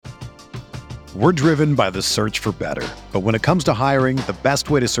We're driven by the search for better. But when it comes to hiring, the best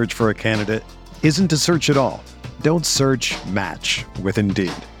way to search for a candidate isn't to search at all. Don't search, match with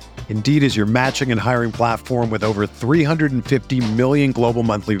Indeed. Indeed is your matching and hiring platform with over 350 million global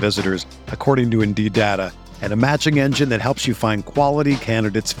monthly visitors, according to Indeed data, and a matching engine that helps you find quality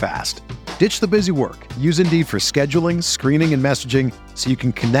candidates fast. Ditch the busy work. Use Indeed for scheduling, screening, and messaging so you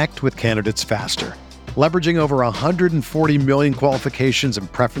can connect with candidates faster. Leveraging over 140 million qualifications and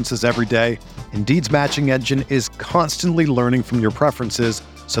preferences every day, Indeed's matching engine is constantly learning from your preferences,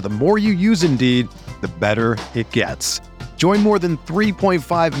 so the more you use Indeed, the better it gets. Join more than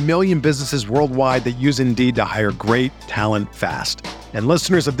 3.5 million businesses worldwide that use Indeed to hire great talent fast. And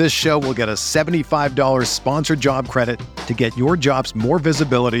listeners of this show will get a $75 sponsored job credit to get your jobs more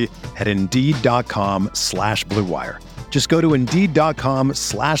visibility at Indeed.com/Blue Wire. Just go to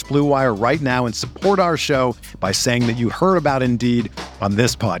Indeed.com/Blue Wire right now and support our show by saying that you heard about Indeed on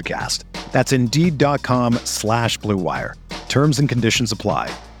this podcast. That's Indeed.com/Blue Wire. Terms and conditions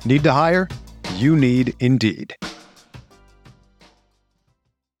apply. Need to hire? You need Indeed.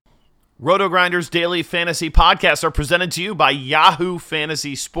 Roto-Grinders Daily Fantasy Podcasts are presented to you by Yahoo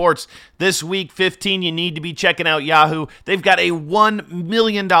Fantasy Sports. This week 15, you need to be checking out Yahoo. They've got a $1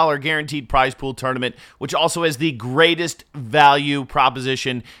 million guaranteed prize pool tournament, which also has the greatest value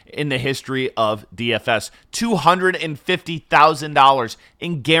proposition in the history of DFS. $250,000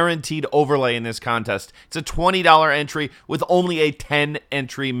 in guaranteed overlay in this contest. It's a $20 entry with only a 10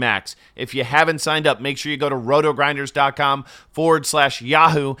 entry max. If you haven't signed up, make sure you go to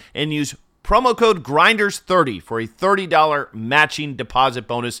rotogrinders.com/Yahoo and use promo code GRINDERS30 for a $30 matching deposit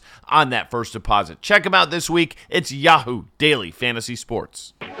bonus on that first deposit. Check them out this week. It's Yahoo Daily Fantasy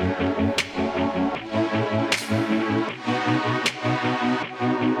Sports.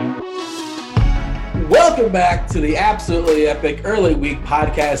 Welcome back to the absolutely epic early week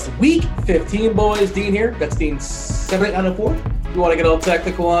podcast. Week 15, boys. Dean here. That's Dean 7894. If you want to get all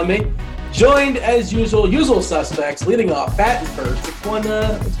technical on me. Joined as usual suspects, leading off Fat and first. It's one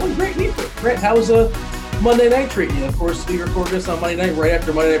great week. Brent, how was Monday night treating you? Of course, we recorded this on Monday night, right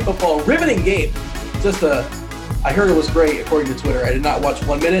after Monday Night Football. Riveting game. I heard it was great according to Twitter. I did not watch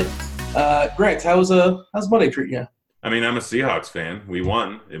 1 minute. Grant, how's Monday treating you? I mean, I'm a Seahawks fan. We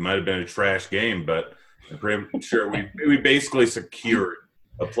won. It might have been a trash game, but I'm pretty sure we basically secured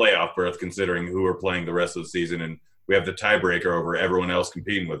a playoff berth considering who we're playing the rest of the season, and we have the tiebreaker over everyone else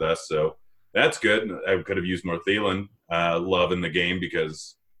competing with us. So that's good. I could have used more Thielen love in the game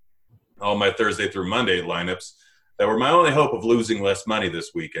because all my Thursday through Monday lineups that were my only hope of losing less money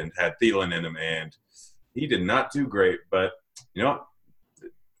this weekend had Thielen in them, and he did not do great. But, you know,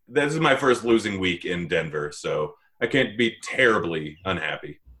 this is my first losing week in Denver, so I can't be terribly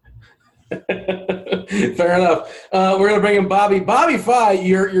unhappy. Fair enough. We're going to bring in Bobby. Bobby Fi,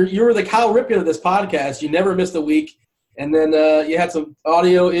 you were the Kyle Ripken of this podcast. You never missed a week. And then you had some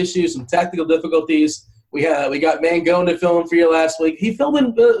audio issues, some technical difficulties. We got Mangone filming for you last week. He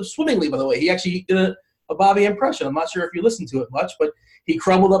filmed in swimmingly, by the way. He actually did a Bobby impression. I'm not sure if you listened to it much, but he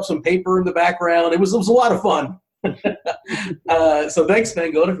crumbled up some paper in the background. It was a lot of fun. So thanks,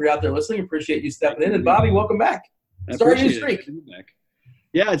 Mangone, if you're out there listening. Appreciate you stepping in. And Bobby, welcome back. Start a new streak.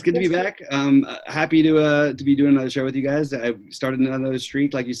 Yeah, it's good to be back. Happy to be doing another show with you guys. I started another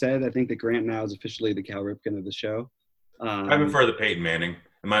streak, like you said. I think that Grant now is officially the Cal Ripken of the show. I prefer the Peyton Manning.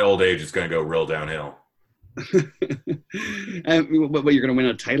 In my old age, it's going to go real downhill. What, you're going to win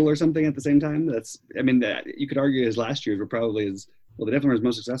a title or something at the same time? You could argue his last years were probably they definitely were his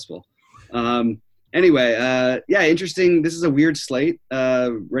most successful. Anyway, interesting. This is a weird slate.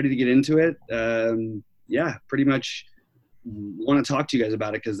 Ready to get into it. Pretty much want to talk to you guys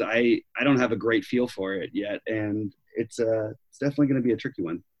about it because I don't have a great feel for it yet, and it's definitely going to be a tricky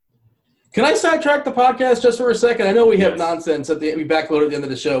one. Can I sidetrack the podcast just for a second? I know we have nonsense we backload at the end of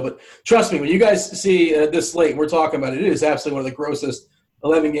the show, but trust me, when you guys see this slate, we're talking about it is absolutely one of the grossest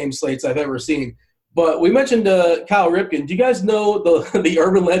 11-game slates I've ever seen. But we mentioned Kyle Ripken. Do you guys know the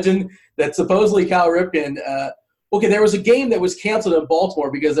urban legend that supposedly Kyle Ripken there was a game that was canceled in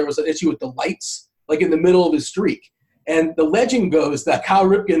Baltimore because there was an issue with the lights, like in the middle of his streak. And the legend goes that Kyle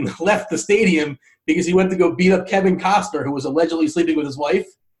Ripken left the stadium because he went to go beat up Kevin Costner, who was allegedly sleeping with his wife.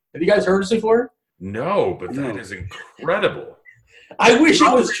 Have you guys heard this before? No, but that is incredible. I wish it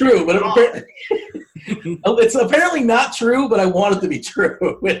was true, but it's apparently not true, but I want it to be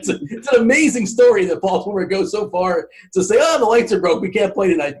true. It's an amazing story that Baltimore goes so far to say, the lights are broke, we can't play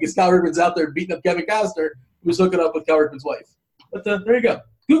tonight because Kyle Ripken's out there beating up Kevin Costner, who's hooking up with Kyle Ripken's wife. But there you go.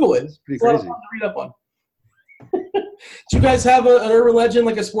 Google it. It's pretty crazy. Fun to read up on. Do you guys have an urban legend,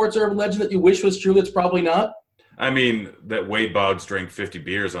 like a sports urban legend that you wish was true that's probably not? I mean, that Wade Boggs drank 50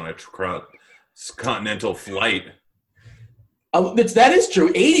 beers on a continental flight. That is true.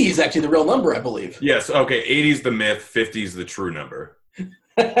 80 is actually the real number, I believe. Yes. Okay. 80 is the myth. 50 is the true number.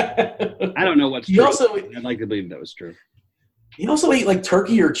 I don't know what's true. I'd like to believe that was true. He also ate like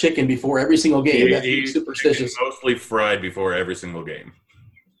turkey or chicken before every single game. That's superstitious. Mostly fried before every single game.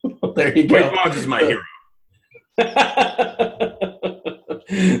 There you go. Wade Boggs is my hero.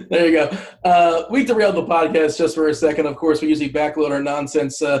 There you go. We derailed the podcast just for a second. Of course, we usually backload our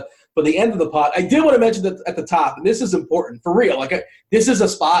nonsense for the end of the pod. I did want to mention that at the top, and this is important for real. This is a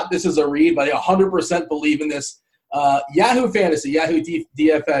spot, this is a read, but I 100% believe in this. Yahoo Fantasy, Yahoo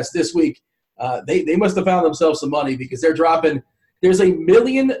DFS this week. They must have found themselves some money because they're dropping. There's a $1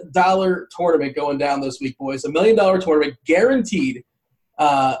 million tournament going down this week, boys. $1 million tournament guaranteed,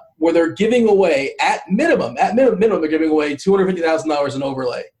 where they're giving away at minimum, they're giving away $250,000 in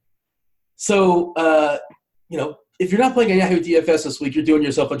overlay. So, if you're not playing a Yahoo DFS this week, you're doing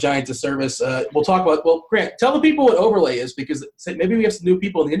yourself a giant disservice. We'll talk about. Well, Grant, tell the people what overlay is, because maybe we have some new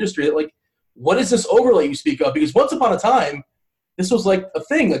people in the industry that what is this overlay you speak of? Because once upon a time, this was like a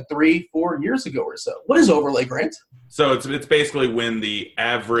thing like 3-4 years ago or so. What is overlay, Grant? So it's basically when the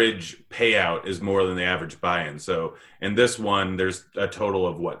average payout is more than the average buy-in. So in this one, there's a total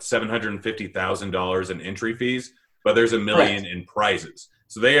of $750,000 in entry fees, but there's $1 million in prizes.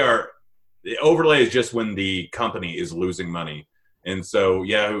 So the overlay is just when the company is losing money. And so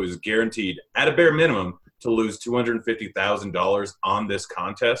Yahoo is guaranteed at a bare minimum to lose $250,000 on this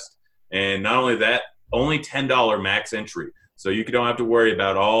contest. And not only that, only $10 max entry. So you don't have to worry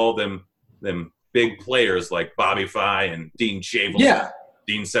about all them big players like Bobby Fye and Dean Shavel. Yeah.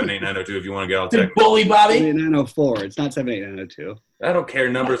 Dean 78902 if you want to get all technical. Bully Bobby. 78904. It's not 78902. I don't care.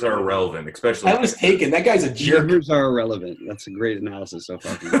 Numbers are irrelevant, especially. I was taken. That guy's a jerk. Numbers are irrelevant. That's a great analysis so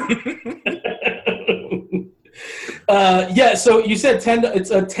far. So you said 10.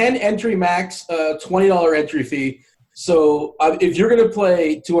 It's a 10 entry max, $20 entry fee. So if you're going to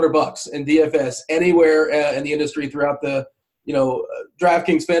play $200 in DFS anywhere in the industry throughout the,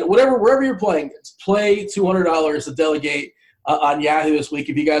 DraftKings, fan, wherever you're playing, play $200 to delegate on Yahoo this week.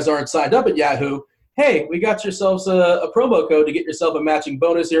 If you guys aren't signed up at Yahoo, hey, we got yourselves a promo code to get yourself a matching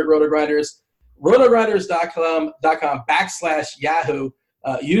bonus here at RotoGrinders. RotoGrinders.com/Yahoo.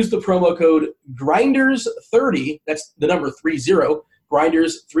 Use the promo code Grinders30. That's the number 30.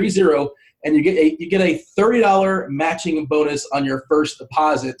 Grinders30. And you get a $30 matching bonus on your first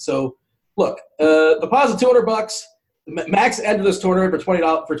deposit. So, look, deposit $200. Max end of this tournament for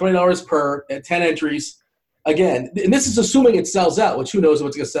 $20 per at 10 entries. Again, and this is assuming it sells out, which who knows if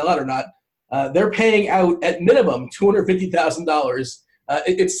it's going to sell out or not. They're paying out at minimum $250,000.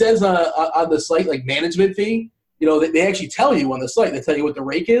 It says on the site management fee. They actually tell you on the site. They tell you what the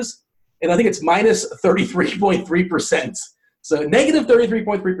rake is, and I think it's minus 33.3%. So negative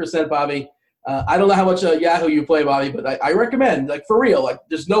 33.3%, Bobby. I don't know how much Yahoo you play, Bobby, but I recommend, for real,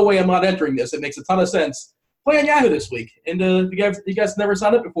 there's no way I'm not entering this. It makes a ton of sense. Play on Yahoo this week. And if you guys never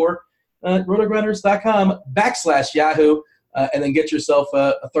signed up before, rotogrinders.com/Yahoo, and then get yourself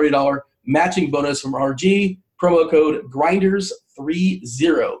a $30 matching bonus from RG, promo code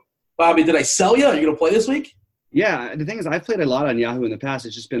Grinders30. Bobby, did I sell you? Are you going to play this week? Yeah, the thing is, I've played a lot on Yahoo in the past.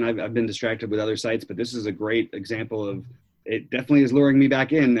 It's just been I've been distracted with other sites, but this is a great example of it. Definitely is luring me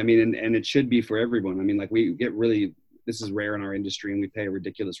back in. I mean, and it should be for everyone. I mean, we get really, this is rare in our industry, and we pay a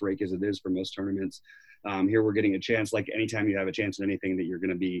ridiculous rate as it is for most tournaments. Here we're getting a chance. Anytime you have a chance at anything that you're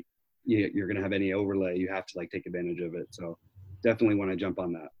going to have any overlay, you have to take advantage of it. So definitely want to jump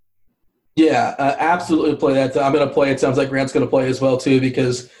on that. Yeah, absolutely play that. I'm going to play. It sounds like Grant's going to play as well too,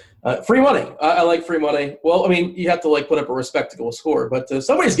 because free money. I like free money. Well, I mean, you have to put up a respectable score, but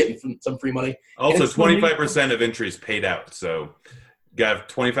somebody's getting some free money. Also, 25% of entries paid out, so you got a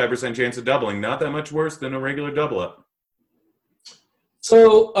 25% chance of doubling. Not that much worse than a regular double up.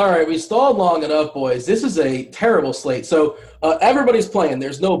 So, all right, we stalled long enough, boys. This is a terrible slate. So everybody's playing.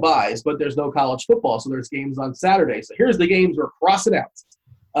 There's no buys, but there's no college football, so there's games on Saturday. So here's the games we're crossing out.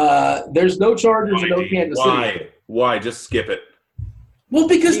 There's no Chargers and no Kansas City. Why? Just skip it. Well,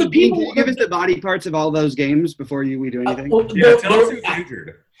 because the people. Can you give us the body parts of all those games before we do anything? Tell us who's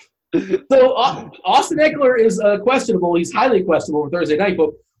injured. So Austin Eckler is questionable. He's highly questionable for Thursday night, but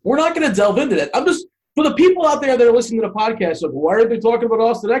we're not going to delve into that. I'm just, for the people out there that are listening to the podcast, why are they talking about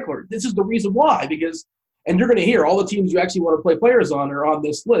Austin Eckler? This is the reason why, because, and you're going to hear all the teams you actually want to play players on are on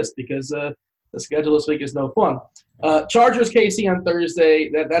this list, because the schedule this week is no fun. Chargers KC on Thursday,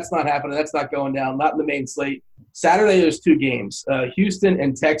 that's not happening. That's not going down, not in the main slate. Saturday, there's two games. Houston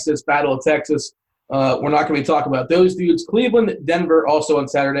and Texas, Battle of Texas. We're not going to be talking about those dudes. Cleveland, Denver, also on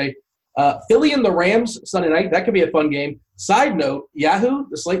Saturday. Philly and the Rams, Sunday night. That could be a fun game. Side note, the Yahoo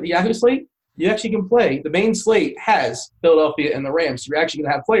slate, you actually can play. The main slate has Philadelphia and the Rams. So you're actually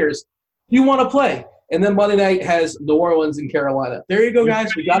going to have players you want to play. And then Monday night has New Orleans and Carolina. There you go,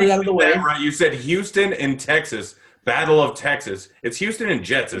 guys. We got it out of the way. Right. You said Houston and Texas. Battle of Texas. It's Houston and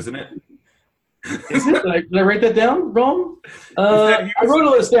Jets, isn't it? Is it? Did I write that down wrong? I wrote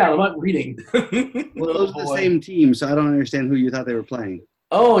all this down. I'm not reading. Well, those are the same team, so I don't understand who you thought they were playing.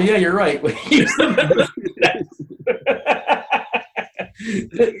 Oh, yeah, you're right. we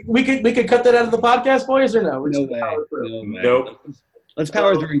could cut that out of the podcast, boys, or no? No way. Nope. Let's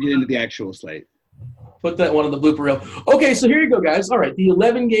power through and get into the actual slate. Put that one on the blooper reel. Okay, so here you go, guys. All right, the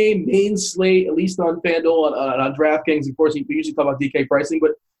 11-game main slate, at least on FanDuel, on DraftKings. Of course, we usually talk about DK pricing,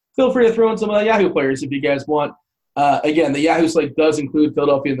 but feel free to throw in some Yahoo players if you guys want. Again, the Yahoo slate does include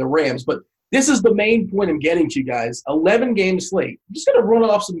Philadelphia and the Rams, but this is the main point I'm getting to, you guys. 11-game slate. I'm just going to run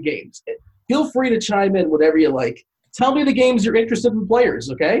off some games. Feel free to chime in whatever you like. Tell me the games you're interested in players,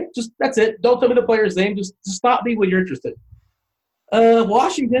 okay? Just that's it. Don't tell me the player's name. Just stop me when you're interested.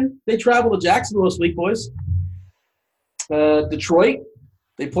 Washington, they travel to Jacksonville this week, boys. Detroit,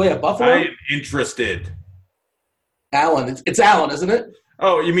 they play at Buffalo. I am interested. Allen. It's Allen, isn't it?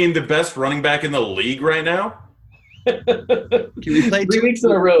 Oh, you mean the best running back in the league right now? Can we play 3 weeks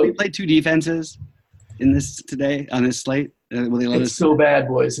in a row? Can we play two defenses in this today on this slate? Will they let It's us? so bad,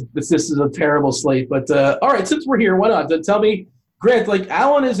 boys. This is a terrible slate. But, all right, since we're here, why not? Tell me, Grant, like,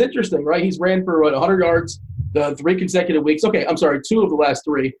 Allen is interesting, right? He's ran for, 100 yards the 3 consecutive weeks. Okay, I'm sorry, 2 of the last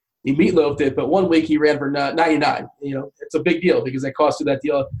 3. He meatloafed it, but 1 week he ran for 99. You know, it's a big deal because that cost you that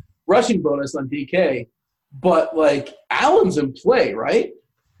deal rushing bonus on DK. But, like, Allen's in play, right?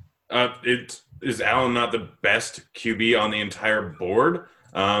 Is Allen not the best QB on the entire board?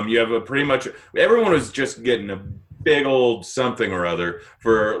 You have a pretty much – everyone was just getting a big old something or other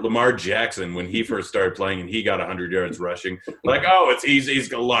for Lamar Jackson when he first started playing and he got 100 yards rushing. Like, oh, he's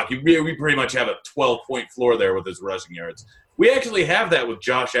got luck. We pretty much have a 12-point floor there with his rushing yards. We actually have that with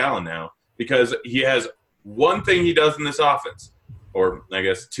Josh Allen now because he has one thing he does in this offense, or I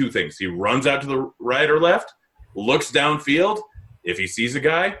guess 2 things. He runs out to the right or left, looks downfield. If he sees a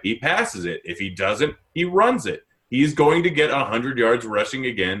guy, he passes it. If he doesn't, he runs it. He's going to get 100 yards rushing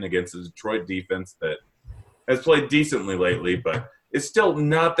again against the Detroit defense that has played decently lately, but it's still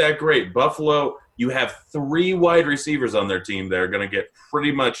not that great. Buffalo, you have 3 wide receivers on their team that are going to get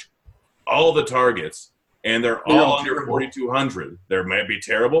pretty much all the targets, and they're all under 4,200. They might be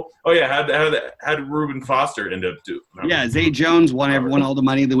terrible. Oh, yeah, how did Reuben Foster end up doing? Yeah, Zay Jones won all the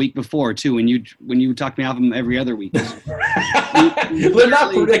money the week before, too, when you talked me off him every other week. They're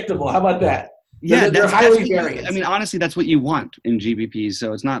not predictable. How about that? Yeah, they're highly variant. I mean, honestly, that's what you want in GBPs,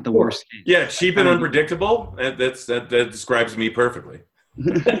 so it's not the worst case. Yeah, cheap and unpredictable. That describes me perfectly.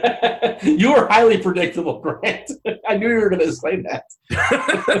 You are highly predictable, Grant. I knew you were going to say that.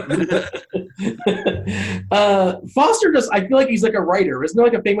 Foster I feel like he's like a writer. Isn't there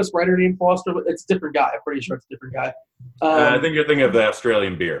like a famous writer named Foster? It's a different guy. I'm pretty sure it's a different guy. I think you're thinking of the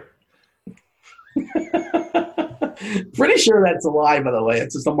Australian beer. Pretty sure that's a lie, by the way.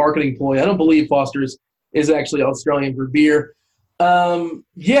 It's just a marketing ploy. I don't believe Foster's is actually Australian for beer.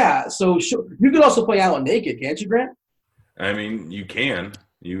 Yeah, so sure. You could also play Allen naked, can't you, Grant? I mean, you can.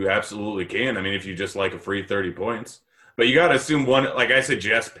 You absolutely can. I mean, if you just like a free 30 points. But you got to assume one, like I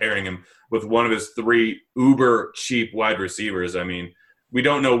suggest pairing him with one of his 3 uber cheap wide receivers. I mean, we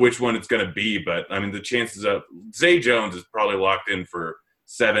don't know which one it's going to be, but I mean, the chances of Zay Jones is probably locked in for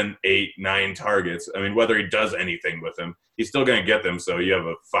 7, 8, 9 targets. I mean, whether he does anything with them, he's still going to get them. So you have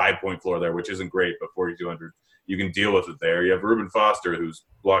a 5-point floor there, which isn't great, but 4,200, you can deal with it there. You have Reuben Foster, who's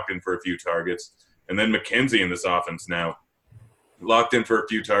locked in for a few targets. And then McKenzie in this offense now, locked in for a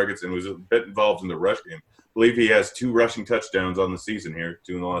few targets and was a bit involved in the rush game. I believe he has 2 rushing touchdowns on the season here,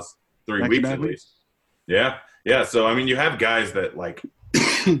 2 in the last 3 weeks at least. Yeah. So, I mean, you have guys that, like,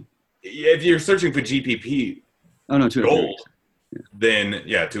 if you're searching for GPP gold, then,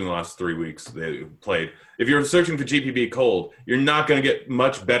 2 in the last 3 weeks they played. If you're searching for GPP cold, you're not going to get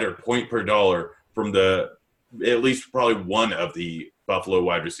much better point per dollar from at least probably one of the Buffalo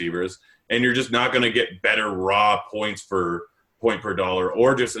wide receivers, and you're just not going to get better raw points for point per dollar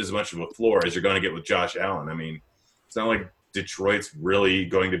or just as much of a floor as you're going to get with Josh Allen. I mean, it's not like Detroit's really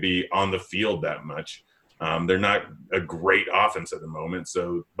going to be on the field that much. They're not a great offense at the moment,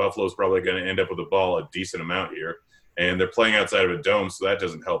 so Buffalo's probably going to end up with the ball a decent amount here. And they're playing outside of a dome, so that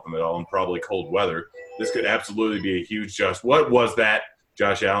doesn't help them at all, and probably cold weather. This could absolutely be a huge What was that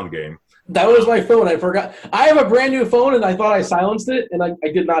Josh Allen game? That was my phone. I forgot. I have a brand new phone, and I thought I silenced it, and I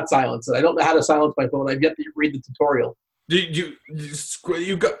did not silence it. I don't know how to silence my phone. I've yet to read the tutorial. You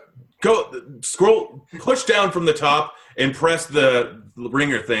push down from the top and press the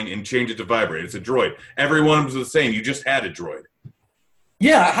ringer thing and change it to vibrate. It's a Droid. Everyone was the same. You just had a Droid.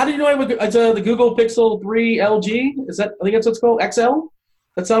 Yeah, how do you know it's the Google Pixel 3 LG? I think that's what it's called? XL?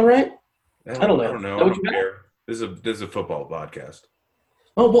 That sound right? I don't know. I don't care. This is a football podcast.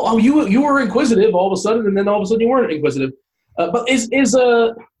 Oh, well, you were inquisitive all of a sudden, and then all of a sudden you weren't inquisitive. But is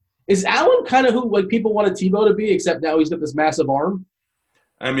Allen kind of who like people wanted Tebow to be, except now he's got this massive arm?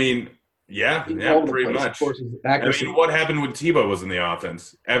 I mean, yeah, pretty much. I mean, what happened with Tebow was in the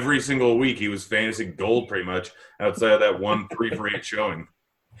offense. Every single week he was fantasy gold pretty much outside of that 1 3-for-8 showing.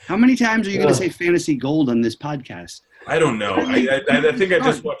 How many times are you going to say fantasy gold on this podcast? I don't know. I think I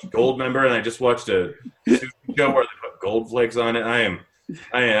just watched Goldmember, and I just watched a show where they put gold flakes on it. I am.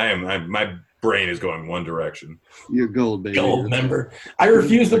 My brain is going one direction. You're gold, baby. Goldmember. I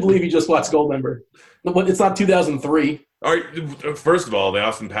refuse to believe you just watched Goldmember. It's not 2003. All right, first of all, the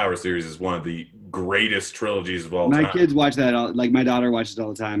Austin Powers series is one of the greatest trilogies of all time. My kids watch that. Like my daughter watches it all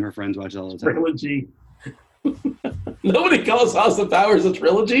the time. Her friends watch it all the time. Trilogy. Nobody calls Austin Powers a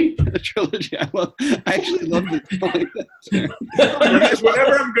trilogy. A trilogy. I actually love it.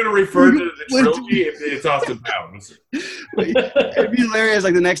 Whenever I'm going to refer to the trilogy, it's Austin Powers. It'd be hilarious.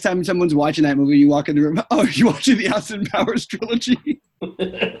 Like the next time someone's watching that movie, you walk in the room. Oh, are you watching the Austin Powers trilogy?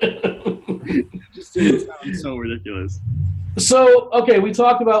 Just it sounds so ridiculous. So, okay, we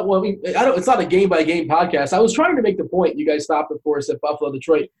talked about it's not a game-by-game podcast. I was trying to make the point. You guys stopped, of course, at Buffalo,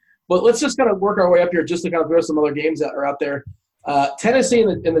 Detroit. But let's just kind of work our way up here just to kind of throw some other games that are out there. Tennessee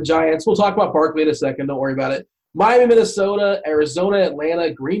and the Giants. We'll talk about Barkley in a second. Don't worry about it. Miami, Minnesota, Arizona,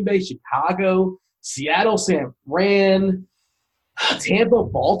 Atlanta, Green Bay, Chicago, Seattle, San Fran, Tampa,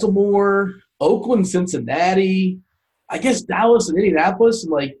 Baltimore, Oakland, Cincinnati. I guess Dallas and Indianapolis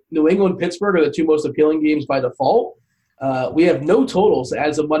and like New England, Pittsburgh are the two most appealing games by default. We have no totals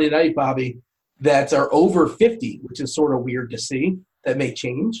as of Monday night, Bobby, that are over 50, which is sort of weird to see. That may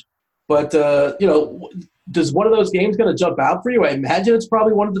change. But, does one of those games going to jump out for you? I imagine it's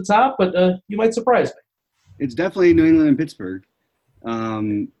probably one at the top, but you might surprise me. It's definitely New England and Pittsburgh.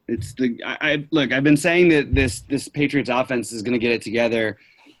 I've been saying that this Patriots offense is going to get it together,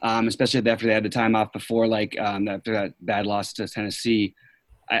 especially after they had the time off before, after that bad loss to Tennessee.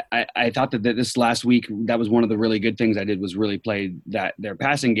 I thought that this last week, that was one of the really good things I did was really play their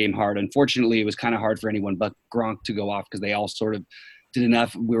passing game hard. Unfortunately, it was kind of hard for anyone but Gronk to go off because they all sort of did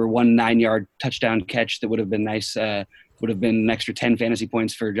enough. We were 1 9-yard touchdown catch that would have been nice, would have been an extra 10 fantasy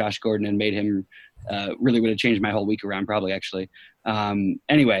points for Josh Gordon and made him really would have changed my whole week around probably actually.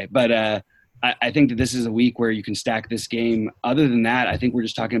 Anyway, but I think that this is a week where you can stack this game. Other than that, I think we're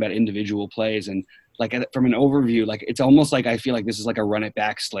just talking about individual plays and like from an overview, like it's almost like I feel like this is like a run it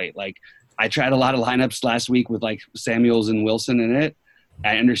back slate. Like I tried a lot of lineups last week with like Samuels and Wilson in it.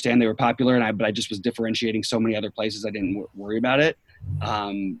 I understand they were popular, but I just was differentiating so many other places I didn't worry about it.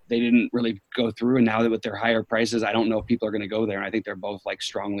 They didn't really go through, and now that with their higher prices, I don't know if people are going to go there. And I think they're both like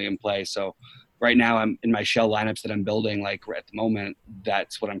strongly in play. So right now, I'm in my shell lineups that I'm building. Like at the moment,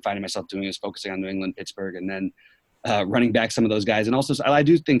 that's what I'm finding myself doing is focusing on New England, Pittsburgh, and then running back some of those guys. And also, I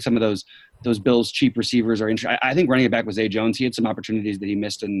do think some of those Bills cheap receivers are interesting. I think running it back with Zay Jones. He had some opportunities that he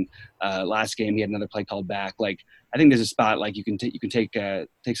missed in last game. He had another play called back. Like I think there's a spot like you can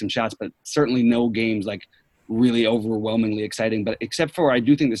take some shots, but certainly no games like really overwhelmingly exciting. But except for I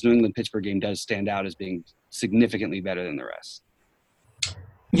do think this New England Pittsburgh game does stand out as being significantly better than the rest.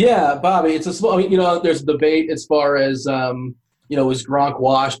 Yeah, Bobby, it's a small. I mean, there's a debate as far as was Gronk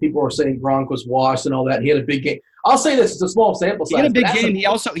washed? People were saying Gronk was washed and all that. He had a big game. I'll say this: it's a small sample size. He had a big game. He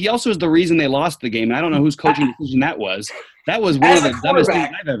also is the reason they lost the game. And I don't know whose coaching decision that was. That was one of the dumbest things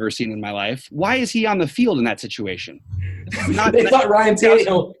I've ever seen in my life. Why is he on the field in that situation? They thought Ryan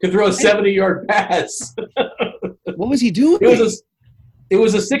Tannehill could throw a 70-yard pass. What was he doing? It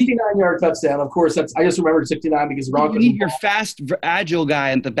was a 69-yard touchdown. Of course, I just remembered 69 because Gronk. You need your fast, agile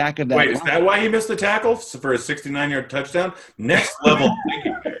guy at the back of that. Wait, is that why he missed the tackle for a 69-yard touchdown? Next level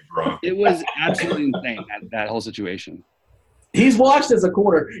thinking, Gronk. It was absolutely insane that whole situation. He's watched as a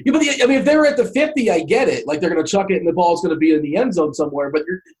corner. Yeah, but I mean, if they were at the 50, I get it. Like they're going to chuck it and the ball's going to be in the end zone somewhere. But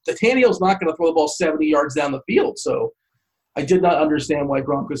the Tannehill's not going to throw the ball 70 yards down the field. So I did not understand why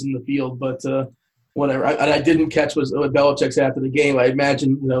Gronk was in the field. But whatever. I didn't catch what Belichick said after the game. I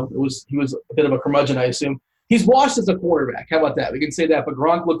imagine he was a bit of a curmudgeon. I assume he's washed as a quarterback. How about that? We can say that. But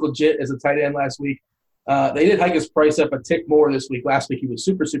Gronk looked legit as a tight end last week. They did hike his price up a tick more this week. Last week he was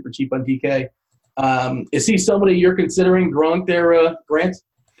super, super cheap on DK. Is he somebody you're considering, Gronk there, Grant?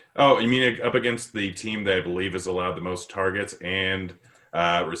 Oh, you mean up against the team that I believe has allowed the most targets and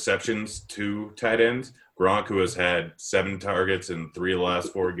receptions to tight ends? Gronk, who has had 7 targets in 3 of the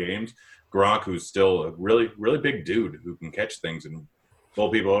last 4 games. Gronk, who's still a really, really big dude who can catch things and pull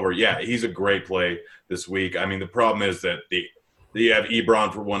people over. Yeah, he's a great play this week. I mean, the problem is that you have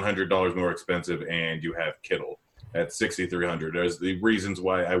Ebron for $100 more expensive, and you have Kittle at $6,300. There's the reasons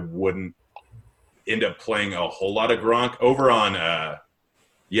why I wouldn't end up playing a whole lot of Gronk. Over on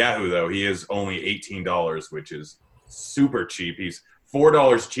Yahoo, though, he is only $18, which is super cheap. He's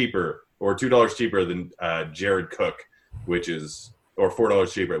 $4 cheaper or $2 cheaper than Jared Cook, or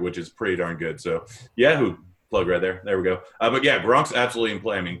 $4 cheaper, which is pretty darn good. So Yahoo plug right there. There we go. But yeah, Gronk's absolutely in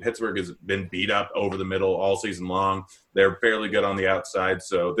play. I mean, Pittsburgh has been beat up over the middle all season long. They're fairly good on the outside.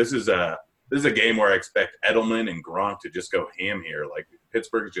 So this is a game where I expect Edelman and Gronk to just go ham here. Like,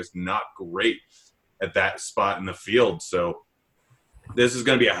 Pittsburgh is just not great at that spot in the field. So this is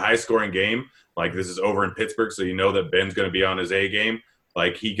going to be a high-scoring game. Like, this is over in Pittsburgh, so you know that Ben's going to be on his A game.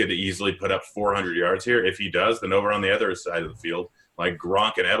 Like, he could easily put up 400 yards here. If he does, then over on the other side of the field, like,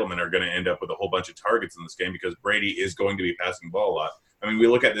 Gronk and Edelman are going to end up with a whole bunch of targets in this game because Brady is going to be passing the ball a lot. I mean, we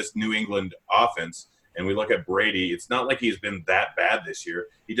look at this New England offense, and we look at Brady. It's not like he's been that bad this year.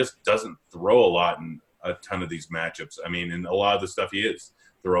 He just doesn't throw a lot in a ton of these matchups. I mean, and a lot of the stuff he is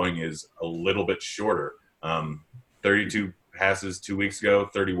throwing is a little bit shorter. 32 passes 2 weeks ago,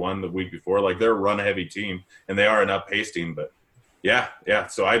 31 the week before. Like, they're a run-heavy team, and they are an up-pace team. But, yeah.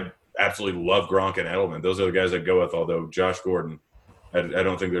 So I absolutely love Gronk and Edelman. Those are the guys I'd go with, although Josh Gordon, I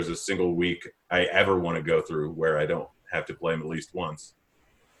don't think there's a single week I ever want to go through where I don't have to play him at least once.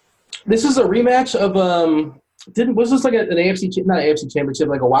 This is a rematch of was this like an AFC, not an AFC championship,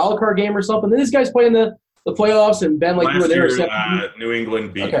 like a wild card game or something? Did these guys play in the playoffs, and Ben, like, you were there? New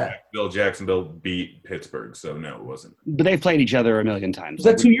England beat Jacksonville beat Pittsburgh, so no, it wasn't. But they've played each other a million times. Was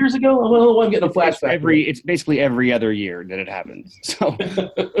that 2 years ago? I'm getting a flashback. It's basically every other year that it happens. So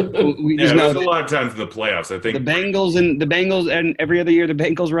there's a lot of times in the playoffs. I think the Bengals and every other year the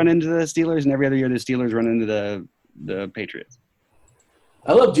Bengals run into the Steelers, and every other year the Steelers run into the Patriots.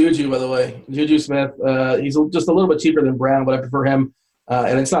 I love Juju, by the way. Juju Smith. He's just a little bit cheaper than Brown, but I prefer him.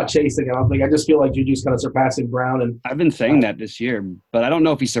 And it's not chasing. I don't think. I just feel like Juju's kind of surpassing Brown. And I've been saying that this year, but I don't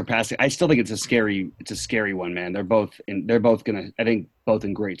know if he's surpassing. I still think it's a scary one, man. They're both gonna. I think both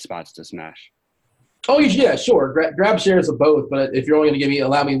in great spots to smash. Oh yeah, sure. Grab shares of both, but if you're only going to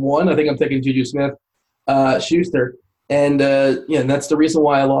allow me one, I think I'm taking Juju Smith, Schuster, and and that's the reason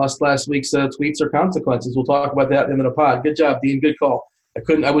why I lost last week's tweets or consequences. We'll talk about that at the end of the pod. Good job, Dean. Good call.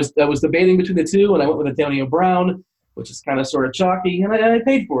 I was debating between the two, and I went with Antonio Brown, which is kind of sort of chalky, and I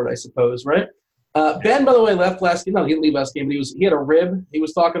paid for it, I suppose, right? Ben, by the way, left last game. No, he didn't leave last game, but he had a rib. He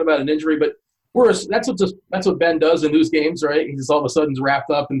was talking about an injury, but worse. That's what Ben does in those games, right? He just all of a sudden is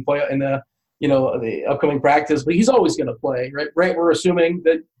wrapped up and play in the upcoming practice, but he's always going to play, right? Right? We're assuming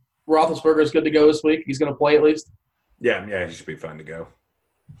that Roethlisberger is good to go this week. He's going to play at least. Yeah, he should be fine to go.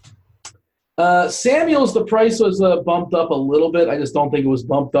 Samuels, the price was bumped up a little bit. I just don't think it was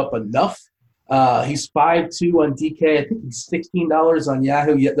bumped up enough. He's 5.2 on DK. I think he's $16 on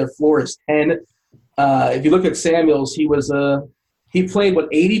Yahoo. Yet their floor is 10. If you look at Samuels, he played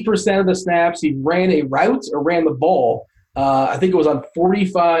 80% of the snaps. He ran a route or ran the ball. I think it was on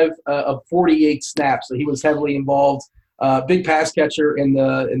 45 of 48 snaps. So he was heavily involved. Big pass catcher in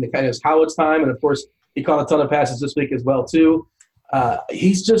the kind of college time, and of course he caught a ton of passes this week as well too.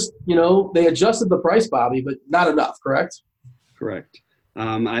 He's just they adjusted the price, Bobby, but not enough. Correct? Correct.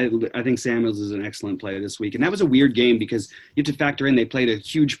 I think Samuels is an excellent play this week. And that was a weird game because you have to factor in they played a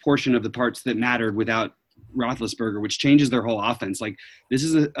huge portion of the parts that mattered without Roethlisberger, which changes their whole offense. Like, this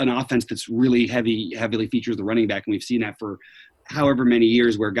is an offense that's really heavily features the running back, and we've seen that for however many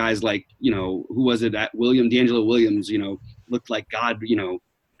years where guys like, who was it at D'Angelo Williams, looked like God,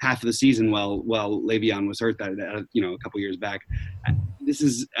 half of the season while Le'Veon was hurt that a couple years back. This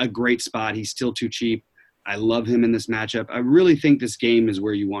is a great spot. He's still too cheap. I love him in this matchup. I really think this game is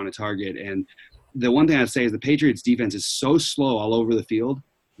where you want to target. And the one thing I'd say is the Patriots defense is so slow all over the field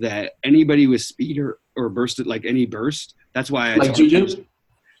that anybody with speed or burst, like any burst, that's why like Juju?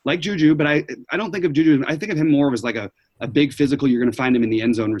 Like Juju, but I don't think of Juju. I think of him more as like a big physical. You're going to find him in the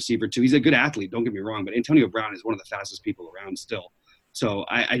end zone receiver too. He's a good athlete, don't get me wrong, but Antonio Brown is one of the fastest people around still. So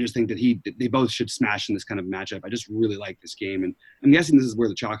I just think that they both should smash in this kind of matchup. I just really like this game, and I'm guessing this is where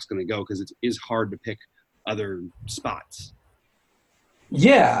the chalk's going to go because it is hard to pick other spots.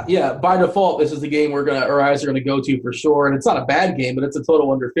 Yeah. By default, this is the game our eyes are going to go to for sure, and it's not a bad game, but it's a total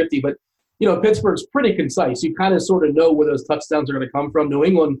under 50. But Pittsburgh's pretty concise. You kind of sort of know where those touchdowns are going to come from. New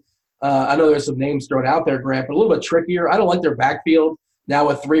England, I know there's some names thrown out there, Grant, but a little bit trickier. I don't like their backfield now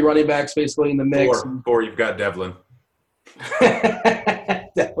with 3 running backs basically in the mix. 4. You've got Devlin.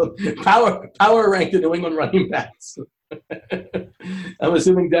 Devlin, power ranked the New England running backs. I'm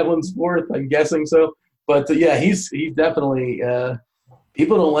assuming Devlin's fourth. I'm guessing so. But yeah, he's definitely.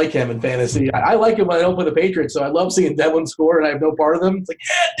 People don't like him in fantasy. I like him when I don't play the Patriots, so I love seeing Devlin score, and I have no part of them. It's like,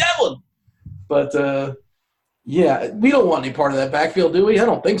 yeah, Devlin. But yeah, we don't want any part of that backfield, do we? I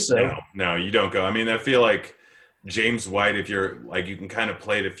don't think so. No, you don't go. I mean, I feel like James White, if you're like, you can kind of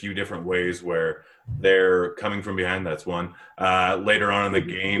play it a few different ways where they're coming from behind. That's one. Later on in the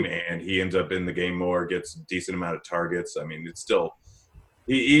game, and he ends up in the game more, gets a decent amount of targets. I mean, it's still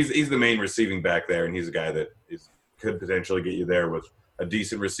he's the main receiving back there, and he's a guy that could potentially get you there with a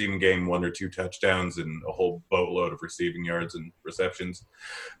decent receiving game, 1 or 2 touchdowns, and a whole boatload of receiving yards and receptions.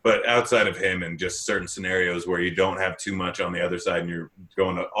 But outside of him, and just certain scenarios where you don't have too much on the other side, and you're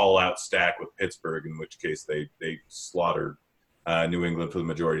going to all-out stack with Pittsburgh, in which case they slaughtered New England for the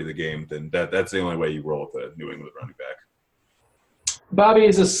majority of the game, then that's the only way you roll with a New England running back. Bobby,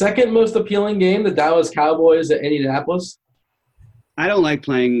 is the second most appealing game the Dallas Cowboys at Indianapolis? I don't like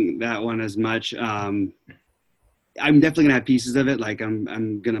playing that one as much. I'm definitely gonna have pieces of it. Like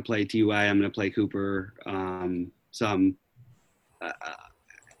I'm gonna play Ty. I'm gonna play Cooper. Some.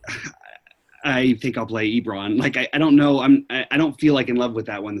 I think I'll play Ebron. Like I don't know. I don't feel like in love with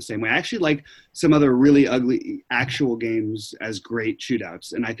that one the same way. I actually like some other really ugly actual games as great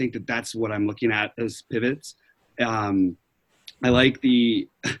shootouts, and I think that's what I'm looking at as pivots. I like the.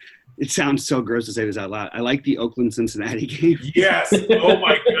 It sounds so gross to say this out loud. I like the Oakland-Cincinnati game. Yes. Oh,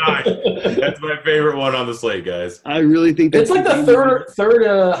 my gosh. That's my favorite one on the slate, guys. I really think that's it's like the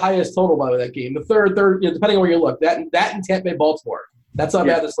third highest total by that game. The third, depending on where you look. That and Tampa Bay, Baltimore. That's how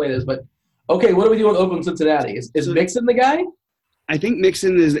bad the slate is. But, okay, what do we do with Oakland-Cincinnati? Is Mixon the guy? I think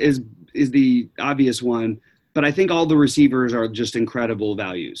Mixon is the obvious one, but I think all the receivers are just incredible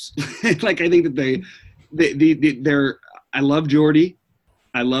values. Like, I think that they're – I love Jordy.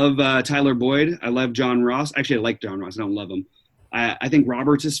 I love Tyler Boyd. I love John Ross. Actually, I like John Ross. I don't love him. I think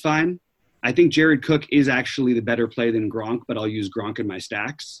Roberts is fine. I think Jared Cook is actually the better play than Gronk, but I'll use Gronk in my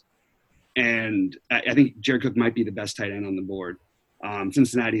stacks. And I think Jared Cook might be the best tight end on the board.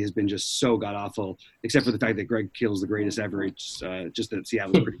 Cincinnati has been just so god-awful, except for the fact that Greg Kill's the greatest ever. It's just that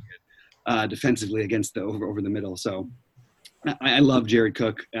Seattle's pretty good defensively against the over the middle. So I love Jared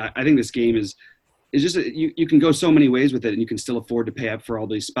Cook. I think this game is – it's just you can go so many ways with it, and you can still afford to pay up for all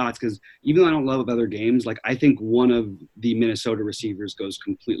these spots. Because even though I don't love other games, like I think one of the Minnesota receivers goes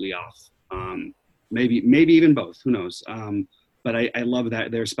completely off. Maybe even both. Who knows? But I love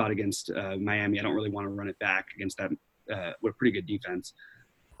that their spot against Miami. I don't really want to run it back against that with a pretty good defense.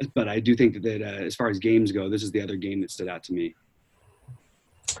 But I do think that as far as games go, this is the other game that stood out to me.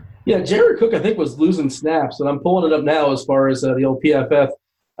 Yeah, Jared Cook I think was losing snaps, and I'm pulling it up now as far as the old PFF.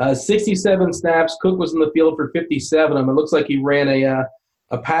 67 snaps. Cook was in the field for 57 of them. It looks like he ran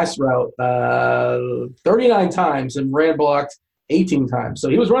a pass route 39 times and ran blocked 18 times. So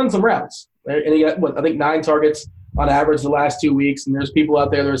he was running some routes. And he got, I think 9 targets on average the last 2 weeks. And there's people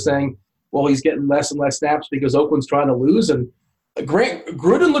out there that are saying, well, he's getting less and less snaps because Oakland's trying to lose. And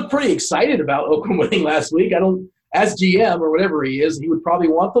Gruden looked pretty excited about Oakland winning last week. As GM or whatever he is, he would probably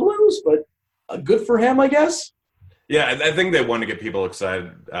want to lose, but good for him, I guess. Yeah, I think they want to get people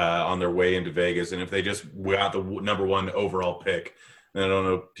excited on their way into Vegas. And if they just got the number 1 overall pick, then I don't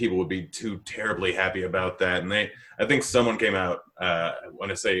know if people would be too terribly happy about that. And I think someone came out, I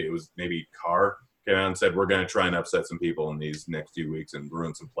want to say it was maybe Carr, came out and said, we're going to try and upset some people in these next few weeks and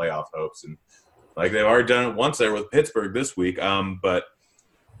ruin some playoff hopes. And like they've already done it once there with Pittsburgh this week. But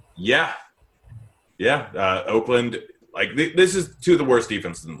yeah, Oakland, like this is 2 of the worst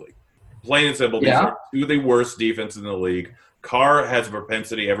defenses in the league. Plain and simple, these are 2 of the worst defenses in the league. Carr has a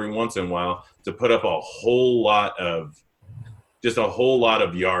propensity every once in a while to put up a whole lot of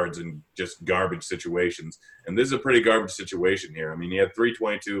yards in just garbage situations. And this is a pretty garbage situation here. I mean, he had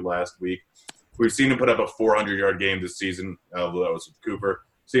 322 last week. We've seen him put up a 400-yard game this season, although that was with Cooper.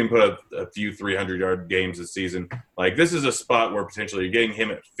 Seen him put up a few 300-yard games this season. Like, this is a spot where potentially you're getting him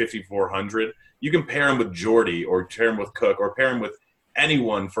at 5,400. You can pair him with Jordy or pair him with Cook or pair him with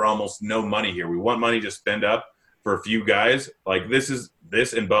anyone for almost no money here. We want money to spend up for a few guys. Like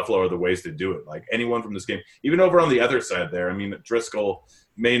this and Buffalo are the ways to do it. Like anyone from this game, even over on the other side there. I mean, Driscoll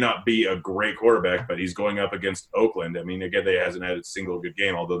may not be a great quarterback, but he's going up against Oakland. I mean, again, they hasn't had a single good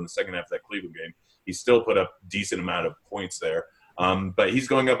game, although in the second half of that Cleveland game, he still put up a decent amount of points there. But he's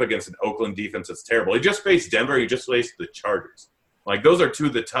going up against an Oakland defense that's terrible. He just faced Denver. He just faced the Chargers. Like those are 2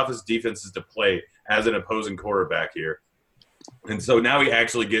 of the toughest defenses to play as an opposing quarterback here. And so now he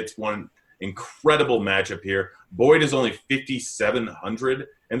actually gets one incredible matchup here. Boyd is only 5,700.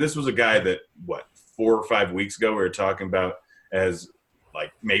 And this was a guy that, 4 or 5 weeks ago we were talking about as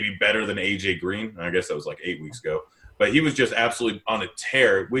like maybe better than A.J. Green. I guess that was like 8 weeks ago. But he was just absolutely on a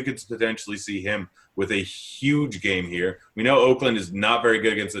tear. We could potentially see him with a huge game here. We know Oakland is not very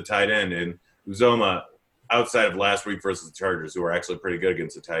good against the tight end, and Uzomah, outside of last week versus the Chargers, who are actually pretty good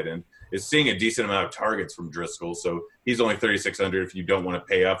against the tight end, is seeing a decent amount of targets from Driscoll. So he's only 3,600 if you don't want to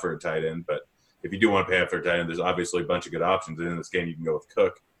pay up for a tight end. But if you do want to pay up for a tight end, there's obviously a bunch of good options. And in this game, you can go with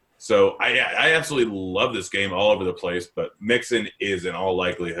Cook. So I absolutely love this game all over the place. But Mixon is, in all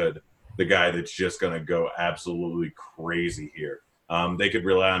likelihood, the guy that's just going to go absolutely crazy here. They could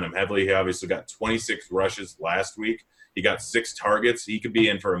rely on him heavily. He obviously got 26 rushes last week. He got 6 targets. He could be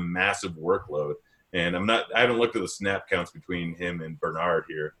in for a massive workload. And I haven't looked at the snap counts between him and Bernard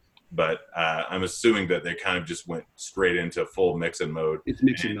here, but I'm assuming that they kind of just went straight into full Mixon mode. It's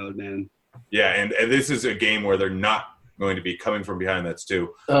Mixon mode, man. Yeah, and this is a game where they're not going to be coming from behind. That's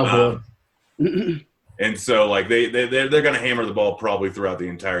too. And so, like, they're going to hammer the ball probably throughout the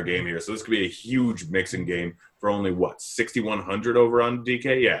entire game here. So this could be a huge Mixon game for only, 6,100 over on